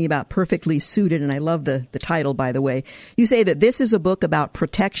we're talking about Perfectly Suited, and I love the title, by the way, you say that this is a book about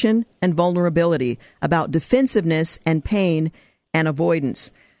protection and vulnerability, about defensiveness and pain and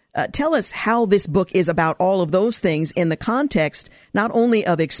avoidance. Tell us how this book is about all of those things in the context not only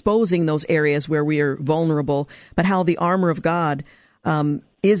of exposing those areas where we are vulnerable, but how the armor of God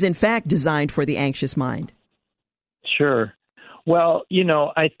is in fact designed for the anxious mind. Sure. Well,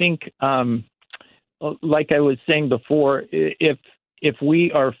 I think, like I was saying before, if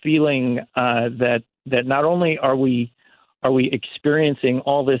we are feeling that not only are we experiencing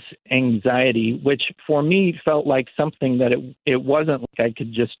all this anxiety, which for me felt like something that it wasn't like I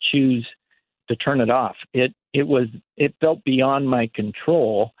could just choose to turn it off. It felt beyond my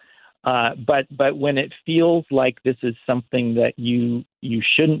control. But when it feels like this is something that you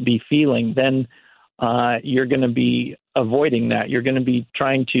shouldn't be feeling, then you're going to be avoiding that. You're going to be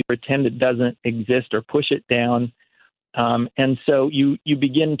trying to pretend it doesn't exist or push it down. And so you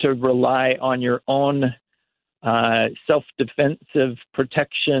begin to rely on your own self-defensive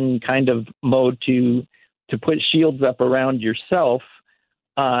protection kind of mode to put shields up around yourself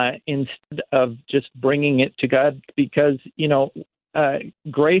instead of just bringing it to God, because,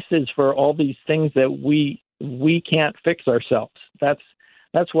 grace is for all these things that we can't fix ourselves.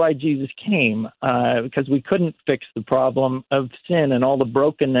 That's why Jesus came, because we couldn't fix the problem of sin and all the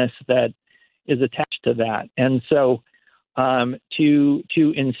brokenness that is attached to that. And so to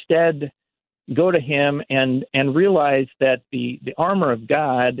instead go to him and realize that the armor of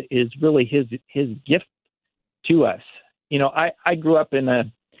God is really his gift to us. I grew up in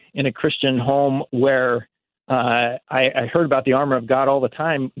a Christian home where I heard about the armor of God all the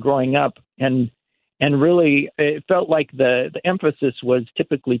time growing up, and really it felt like the emphasis was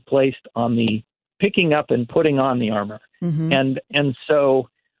typically placed on the picking up and putting on the armor. Mm-hmm. And so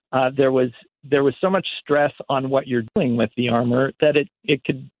there was so much stress on what you're doing with the armor that it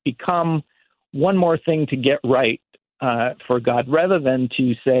could become one more thing to get right for God, rather than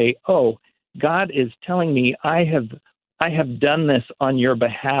to say, oh, God is telling me I have done this on your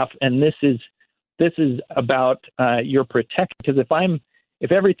behalf, and this is about your protection. Because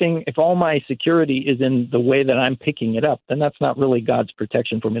if all my security is in the way that I'm picking it up, then that's not really God's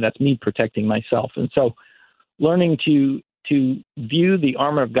protection for me. That's me protecting myself. And so learning to view the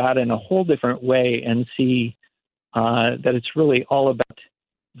armor of God in a whole different way and see that it's really all about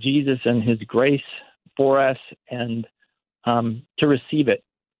Jesus and his grace for us, and to receive it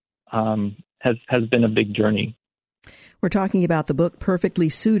has been a big journey. We're talking about the book Perfectly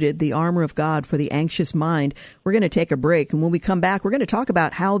Suited, The Armor of God for the Anxious Mind. We're going to take a break, and when we come back, we're going to talk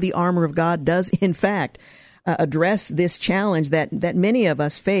about how the armor of God does, in fact, address this challenge that many of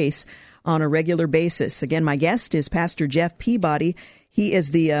us face on a regular basis. Again, my guest is Pastor Jeff Peabody. He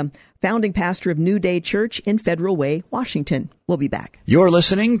is the founding pastor of New Day Church in Federal Way, Washington. We'll be back. You're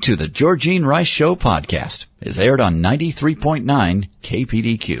listening to the Georgene Rice Show podcast. It's aired on 93.9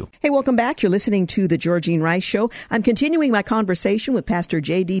 KPDQ. Hey, welcome back. You're listening to the Georgene Rice Show. I'm continuing my conversation with Pastor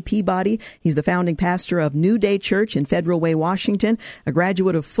J.D. Peabody. He's the founding pastor of New Day Church in Federal Way, Washington, a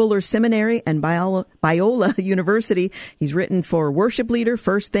graduate of Fuller Seminary and Biola University. He's written for Worship Leader,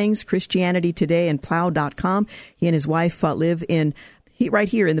 First Things, Christianity Today, and Plow.com. He and his wife live right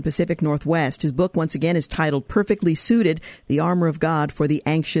here in the Pacific Northwest. His book, once again, is titled Perfectly Suited, The Armor of God for the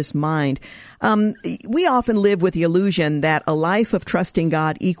Anxious Mind. We often live with the illusion that a life of trusting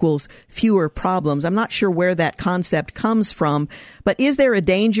God equals fewer problems. I'm not sure where that concept comes from, but is there a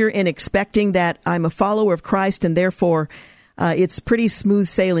danger in expecting that I'm a follower of Christ and therefore it's pretty smooth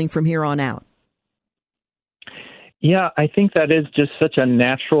sailing from here on out? Yeah, I think that is just such a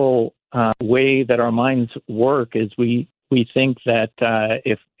natural way that our minds work, is we think that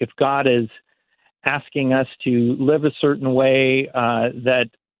if God is asking us to live a certain way,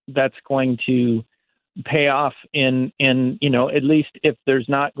 that's going to pay off in at least if there's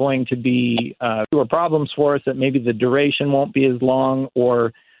not going to be fewer problems for us, that maybe the duration won't be as long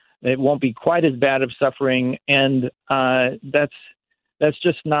or it won't be quite as bad of suffering. And that's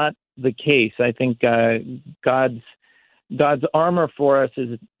just not the case. I think God's armor for us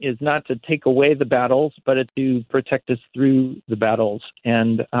is not to take away the battles, but it's to protect us through the battles.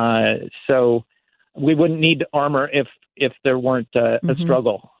 And so we wouldn't need armor if there weren't a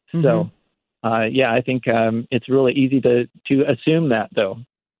struggle. Mm-hmm. So, I think it's really easy to assume that, though.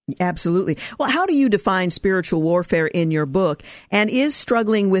 Absolutely. Well, how do you define spiritual warfare in your book? And is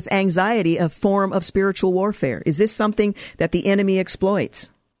struggling with anxiety a form of spiritual warfare? Is this something that the enemy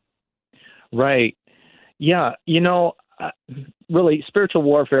exploits? Right. Yeah. Really, spiritual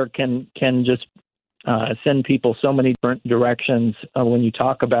warfare can just send people so many different directions when you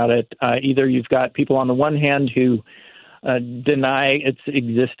talk about it. Either you've got people on the one hand who deny its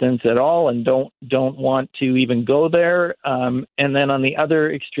existence at all and don't want to even go there, and then on the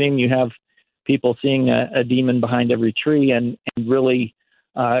other extreme, you have people seeing a demon behind every tree and really,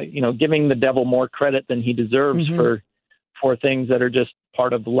 giving the devil more credit than he deserves for things that are just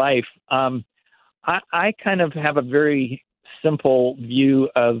part of life. I kind of have a very simple view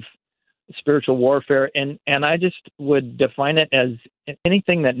of spiritual warfare, and I just would define it as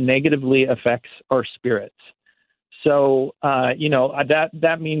anything that negatively affects our spirits. So,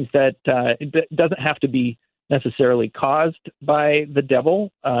 that means that it doesn't have to be necessarily caused by the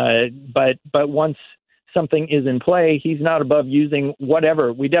devil, but once something is in play, he's not above using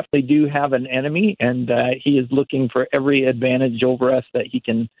whatever. We definitely do have an enemy, and he is looking for every advantage over us that he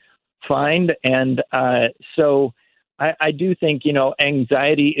can find. And so I do think,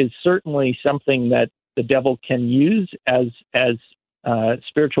 anxiety is certainly something that the devil can use as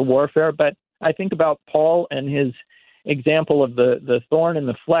spiritual warfare. But I think about Paul and his example of the thorn in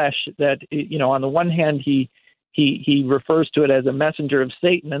the flesh, that, on the one hand, he refers to it as a messenger of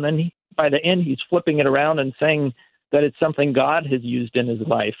Satan. And then by the end, he's flipping it around and saying that it's something God has used in his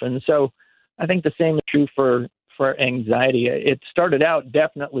life. And so I think the same is true for anxiety. It started out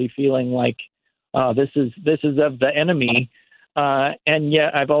definitely feeling like this is of the enemy, and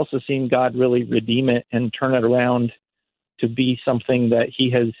yet I've also seen God really redeem it and turn it around to be something that he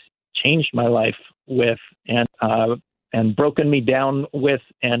has changed my life with, and broken me down with,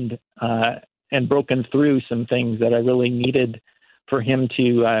 and broken through some things that I really needed for him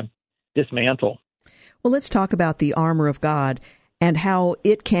to dismantle. Well, let's talk about the armor of God and how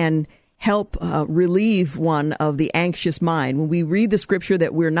it can help relieve one of the anxious mind. When we read the scripture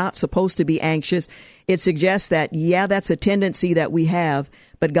that we're not supposed to be anxious, it suggests that, that's a tendency that we have,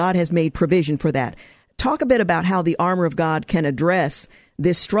 but God has made provision for that. Talk a bit about how the armor of God can address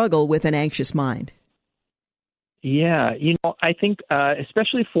this struggle with an anxious mind. Yeah, I think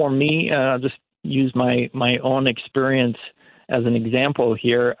especially for me, I'll just use my own experience as an example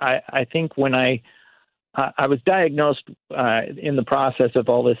here. I think when I was diagnosed in the process of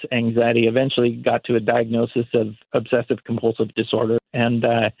all this anxiety, eventually got to a diagnosis of obsessive compulsive disorder. And,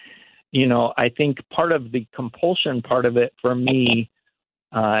 I think part of the compulsion part of it for me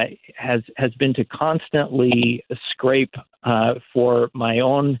has been to constantly scrape for my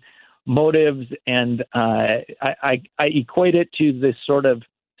own motives. And I equate it to this sort of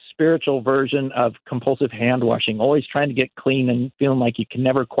spiritual version of compulsive hand washing, always trying to get clean and feeling like you can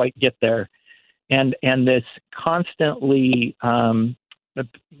never quite get there. And this constantly,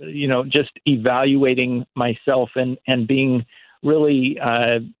 just evaluating myself and being really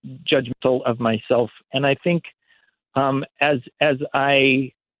judgmental of myself. And I think as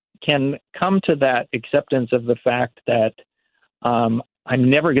I can come to that acceptance of the fact that I'm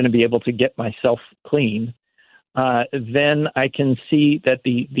never going to be able to get myself clean, then I can see that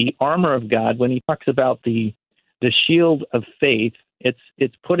the armor of God, when he talks about the shield of faith,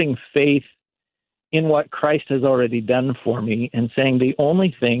 it's putting faith in what Christ has already done for me and saying the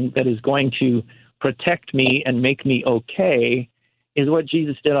only thing that is going to protect me and make me okay is what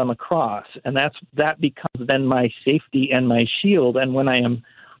Jesus did on the cross. And that becomes then my safety and my shield. And when I am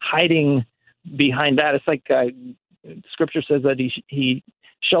hiding behind that, it's like Scripture says that he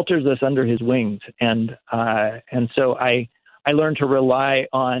shelters us under his wings. And so I learned to rely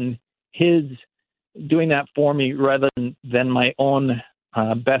on his doing that for me rather than my own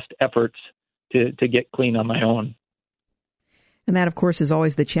best efforts to get clean on my own. And that, of course, is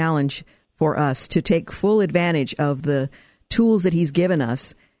always the challenge for us, to take full advantage of the tools that he's given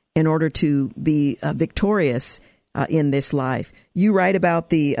us in order to be victorious in this life. You write about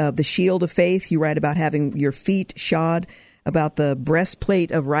the shield of faith. You write about having your feet shod, about the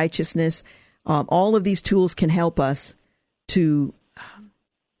breastplate of righteousness. All of these tools can help us to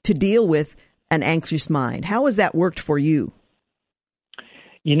deal with an anxious mind. How has that worked for you?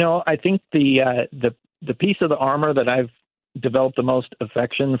 I think the piece of the armor that I've developed the most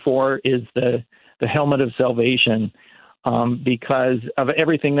affection for is the helmet of salvation, because of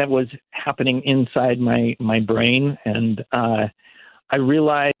everything that was happening inside my brain. And I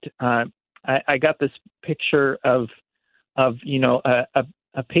realized I got this picture of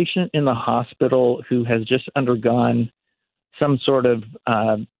a patient in the hospital who has just undergone some sort of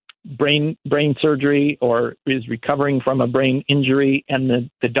brain surgery or is recovering from a brain injury, and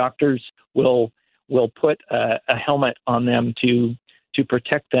the doctors will put a helmet on them to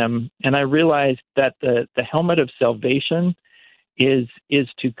protect them. And I realized that the helmet of salvation is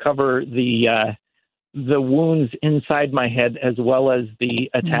to cover the wounds inside my head as well as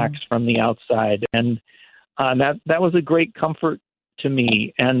the attacks from the outside. And that was a great comfort to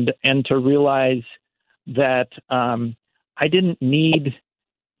me, and to realize that I didn't need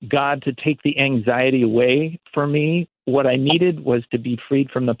God to take the anxiety away from me. What I needed was to be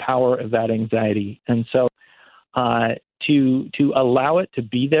freed from the power of that anxiety. And so to allow it to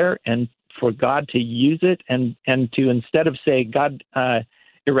be there and for God to use it and to, instead of say, God,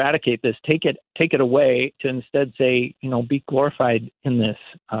 eradicate this, take it away, to instead say, be glorified in this,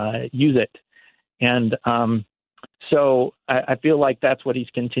 use it. And so I feel like that's what he's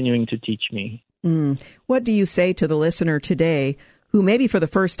continuing to teach me. What do you say to the listener today who maybe for the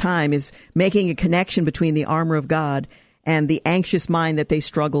first time is making a connection between the armor of God and the anxious mind that they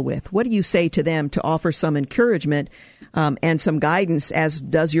struggle with? What do you say to them to offer some encouragement and some guidance, as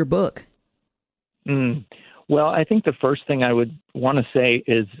does your book? Well, I think the first thing I would want to say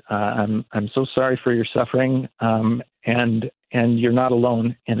is I'm so sorry for your suffering, and you're not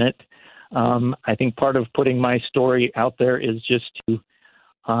alone in it. I think part of putting my story out there is just to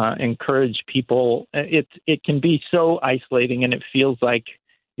encourage people. It can be so isolating, and it feels like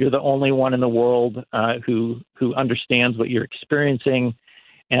you're the only one in the world who understands what you're experiencing.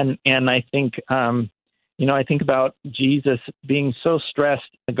 And I think I think about Jesus being so stressed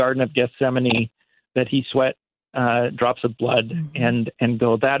in the Garden of Gethsemane that he sweat drops of blood, and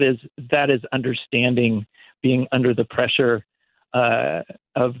go, that is understanding being under the pressure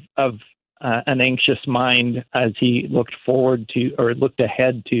of an anxious mind as he looked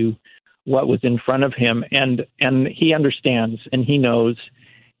ahead to what was in front of him, and he understands and he knows,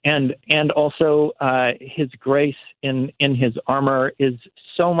 and also his grace in his armor is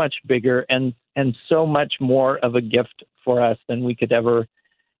so much bigger and so much more of a gift for us than we could ever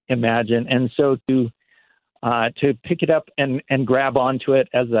imagine. And so to pick it up and grab onto it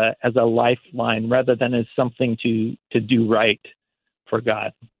as a lifeline rather than as something to do right for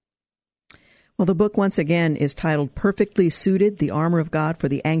God. Well, the book, once again, is titled Perfectly Suited, The Armor of God for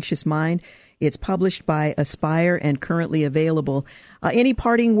the Anxious Mind. It's published by Aspire and currently available. Any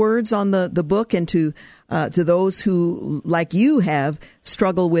parting words on the book and to those who, like you have,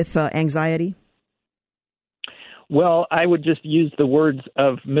 struggle with anxiety? Well, I would just use the words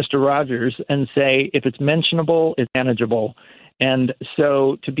of Mr. Rogers and say, if it's mentionable, it's manageable. And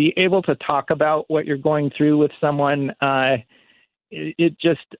so to be able to talk about what you're going through with someone, it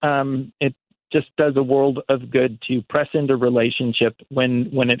just does a world of good to press into relationship when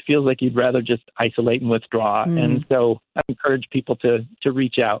it feels like you'd rather just isolate and withdraw. And so I encourage people to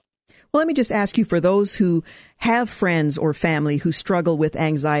reach out. Well, let me just ask you, for those who have friends or family who struggle with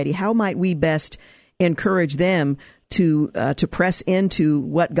anxiety, how might we best encourage them to press into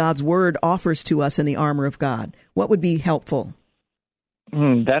what God's Word offers to us in the armor of God? What would be helpful?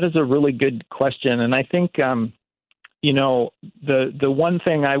 That is a really good question. And I think the one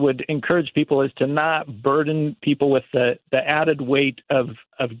thing I would encourage people is to not burden people with the added weight of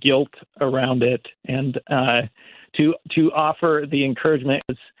guilt around it, and to offer the encouragement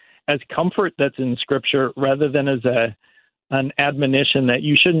as comfort that's in Scripture rather than as an admonition that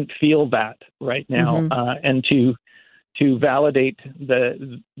you shouldn't feel that right now, and to validate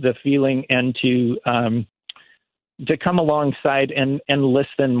the feeling and to come alongside and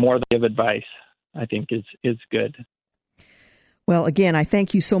listen more than give advice, I think is good. Well, again, I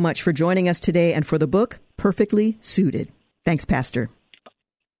thank you so much for joining us today and for the book, Perfectly Suited. Thanks, Pastor.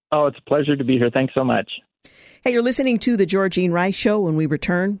 Oh, it's a pleasure to be here. Thanks so much. Hey, you're listening to The Georgene Rice Show. When we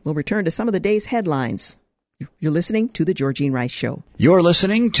return, we'll return to some of the day's headlines. You're listening to The Georgene Rice Show. You're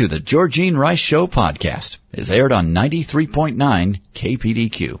listening to The Georgene Rice Show podcast. It's aired on 93.9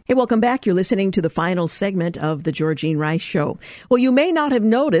 KPDQ. Hey, welcome back. You're listening to the final segment of The Georgene Rice Show. Well, you may not have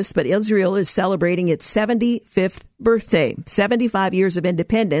noticed, but Israel is celebrating its 75th birthday, 75 years of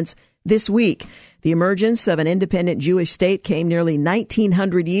independence this week. The emergence of an independent Jewish state came nearly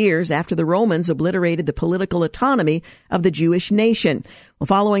 1,900 years after the Romans obliterated the political autonomy of the Jewish nation. Well,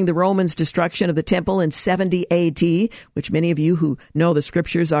 following the Romans' destruction of the temple in 70 AD, which many of you who know the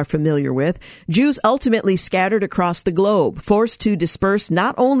scriptures are familiar with, Jews ultimately scattered across the globe, forced to disperse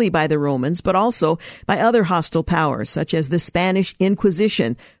not only by the Romans, but also by other hostile powers, such as the Spanish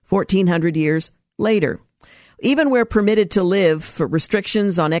Inquisition 1,400 years later. Even where permitted to live,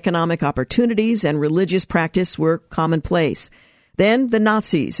 restrictions on economic opportunities and religious practice were commonplace. Then the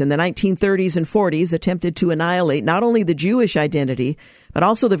Nazis in the 1930s and 40s attempted to annihilate not only the Jewish identity, but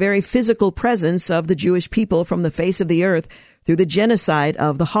also the very physical presence of the Jewish people from the face of the earth through the genocide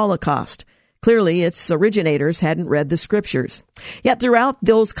of the Holocaust. Clearly, its originators hadn't read the scriptures. Yet throughout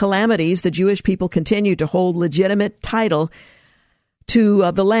those calamities, the Jewish people continued to hold legitimate title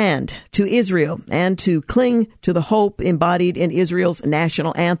to the land, to Israel, and to cling to the hope embodied in Israel's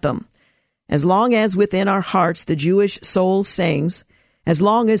national anthem. As long as within our hearts the Jewish soul sings, as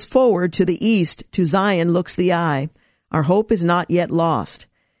long as forward to the east to Zion looks the eye, our hope is not yet lost.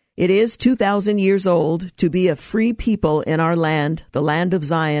 It is 2,000 years old to be a free people in our land, the land of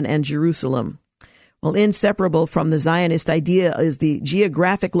Zion and Jerusalem. Well, inseparable from the Zionist idea is the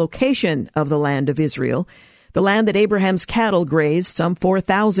geographic location of the land of Israel, the land that Abraham's cattle grazed some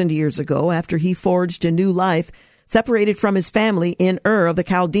 4,000 years ago after he forged a new life, separated from his family in Ur of the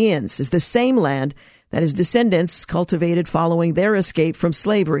Chaldeans, is the same land that his descendants cultivated following their escape from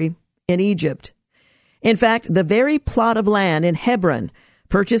slavery in Egypt. In fact, the very plot of land in Hebron,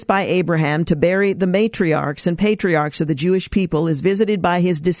 purchased by Abraham to bury the matriarchs and patriarchs of the Jewish people, is visited by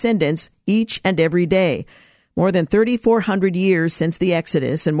his descendants each and every day. More than 3,400 years since the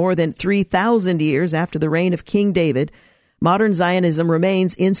Exodus and more than 3,000 years after the reign of King David, modern Zionism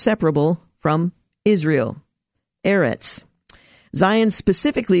remains inseparable from Israel. Eretz. Zion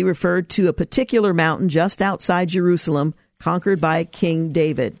specifically referred to a particular mountain just outside Jerusalem, conquered by King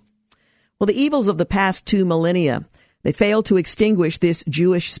David. Well, the evils of the past 2 millennia, they failed to extinguish this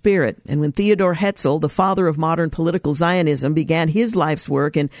Jewish spirit. And when Theodor Herzl, the father of modern political Zionism, began his life's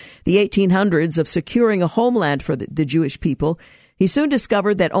work in the 1800s of securing a homeland for the Jewish people, he soon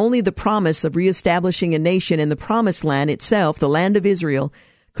discovered that only the promise of reestablishing a nation in the Promised Land itself, the land of Israel,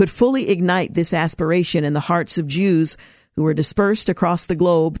 could fully ignite this aspiration in the hearts of Jews who were dispersed across the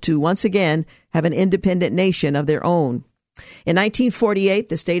globe to once again have an independent nation of their own. In 1948,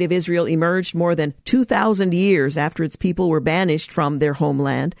 the State of Israel emerged more than 2,000 years after its people were banished from their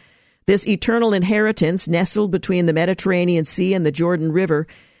homeland. This eternal inheritance, nestled between the Mediterranean Sea and the Jordan River,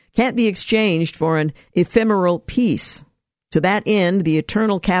 can't be exchanged for an ephemeral peace. To that end, the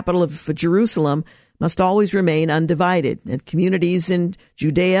eternal capital of Jerusalem must always remain undivided, and communities in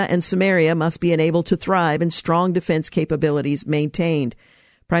Judea and Samaria must be enabled to thrive and strong defense capabilities maintained.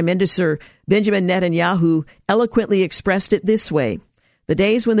 Prime Minister Benjamin Netanyahu eloquently expressed it this way: the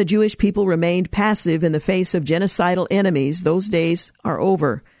days when the Jewish people remained passive in the face of genocidal enemies, those days are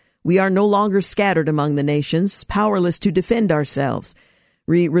over. We are no longer scattered among the nations, powerless to defend ourselves.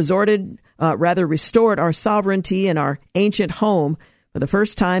 We restored our sovereignty in our ancient home. For the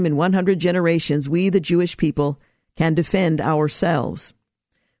first time in 100 generations, we, the Jewish people, can defend ourselves.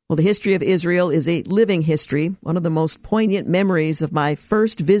 Well, the history of Israel is a living history. One of the most poignant memories of my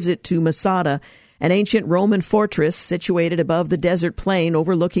first visit to Masada, an ancient Roman fortress situated above the desert plain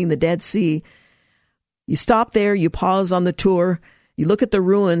overlooking the Dead Sea. You stop there, you pause on the tour, you look at the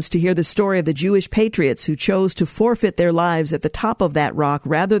ruins to hear the story of the Jewish patriots who chose to forfeit their lives at the top of that rock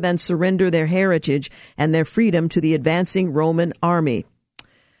rather than surrender their heritage and their freedom to the advancing Roman army.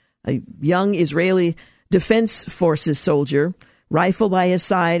 A young Israeli Defense Forces soldier, rifle by his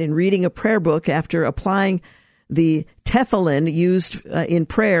side and reading a prayer book after applying The tefillin used in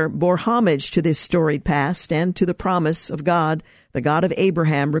prayer bore homage to this storied past and to the promise of God, the God of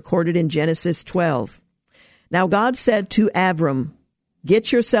Abraham, recorded in Genesis 12. Now God said to Abram,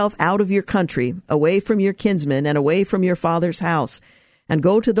 "Get yourself out of your country, away from your kinsmen, and away from your father's house, and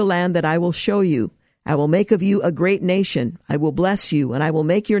go to the land that I will show you. I will make of you a great nation. I will bless you, and I will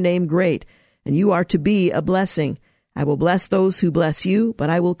make your name great, and you are to be a blessing. I will bless those who bless you, but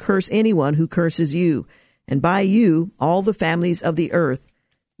I will curse anyone who curses you. And by you, all the families of the earth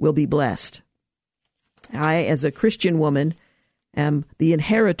will be blessed." I, as a Christian woman, am the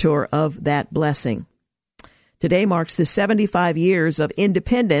inheritor of that blessing. Today marks the 75 years of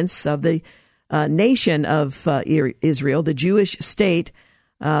independence of the nation of Israel, the Jewish state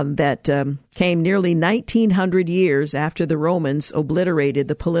that came nearly 1,900 years after the Romans obliterated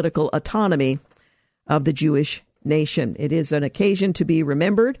the political autonomy of the Jewish nation. It is an occasion to be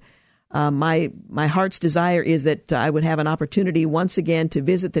remembered. My heart's desire is that I would have an opportunity once again to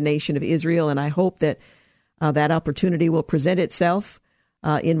visit the nation of Israel, and I hope that that opportunity will present itself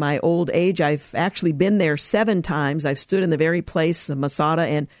in my old age. I've actually been there 7 times. I've stood in the very place of Masada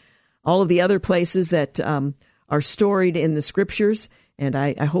and all of the other places that are storied in the scriptures, and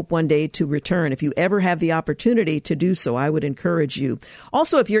I hope one day to return. If you ever have the opportunity to do so, I would encourage you.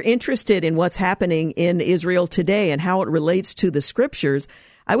 Also, if you're interested in what's happening in Israel today and how it relates to the scriptures,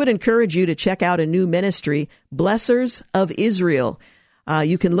 I would encourage you to check out a new ministry, Blessers of Israel.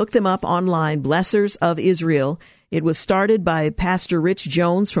 You can look them up online, Blessers of Israel. It was started by Pastor Rich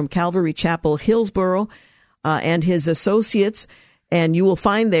Jones from Calvary Chapel, Hillsboro, and his associates. And you will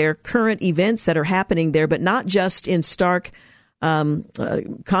find there current events that are happening there, but not just in stark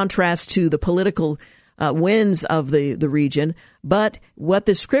contrast to the political winds of the region, but what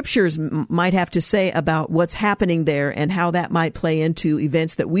the scriptures might have to say about what's happening there and how that might play into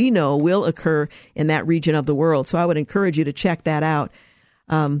events that we know will occur in that region of the world. So I would encourage you to check that out.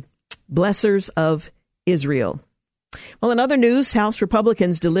 Blessers of Israel. Well, in other news, House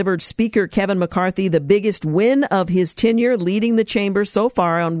Republicans delivered Speaker Kevin McCarthy the biggest win of his tenure, leading the chamber so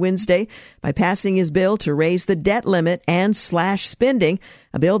far on Wednesday by passing his bill to raise the debt limit and slash spending,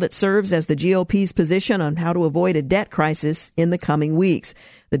 a bill that serves as the GOP's position on how to avoid a debt crisis in the coming weeks.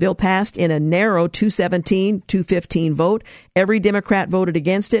 The bill passed in a narrow 217-215 vote. Every Democrat voted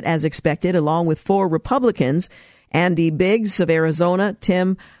against it, as expected, along with 4 Republicans. Andy Biggs of Arizona,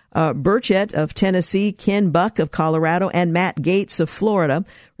 Tim Burchett of Tennessee, Ken Buck of Colorado, and Matt Gaetz of Florida.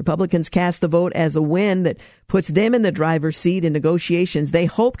 Republicans cast the vote as a win that puts them in the driver's seat in negotiations they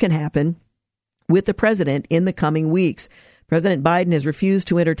hope can happen with the president in the coming weeks. President Biden has refused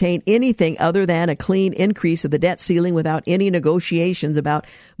to entertain anything other than a clean increase of the debt ceiling without any negotiations about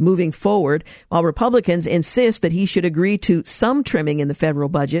moving forward, while Republicans insist that he should agree to some trimming in the federal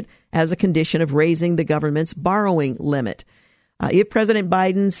budget as a condition of raising the government's borrowing limit. If President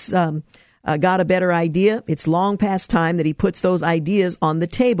Biden's got a better idea, it's long past time that he puts those ideas on the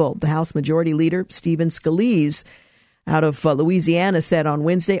table. The House Majority Leader, Stephen Scalise, out of Louisiana, said on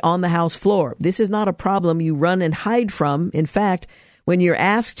Wednesday on the House floor, "This is not a problem you run and hide from. In fact, when you're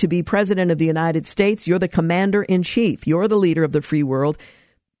asked to be president of the United States, you're the commander-in-chief. You're the leader of the free world.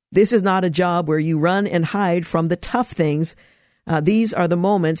 This is not a job where you run and hide from the tough things. These are the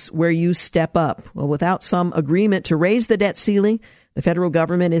moments where you step up." Well, without some agreement to raise the debt ceiling, the federal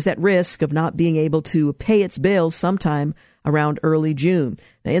government is at risk of not being able to pay its bills sometime around early June.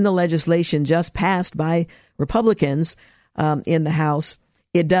 Now, in the legislation just passed by Republicans in the House,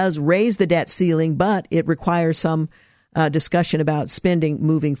 it does raise the debt ceiling, but it requires some discussion about spending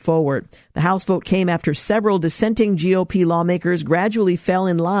moving forward. The House vote came after several dissenting GOP lawmakers gradually fell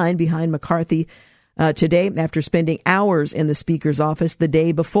in line behind McCarthy today after spending hours in the Speaker's office the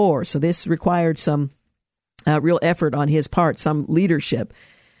day before. So this required some real effort on his part, some leadership.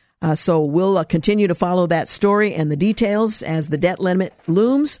 So we'll continue to follow that story and the details as the debt limit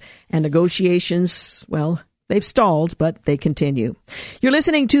looms and negotiations, well, they've stalled, but they continue. You're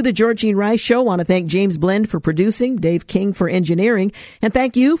listening to The Georgene Rice Show. I want to thank James Blend for producing, Dave King for engineering, and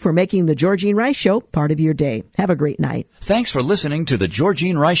thank you for making The Georgene Rice Show part of your day. Have a great night. Thanks for listening to The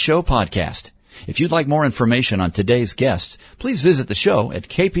Georgene Rice Show podcast. If you'd like more information on today's guests, please visit the show at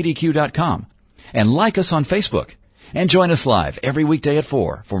kpdq.com and like us on Facebook. And join us live every weekday at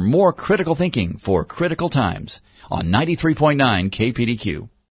 4 for more critical thinking for critical times on 93.9 KPDQ.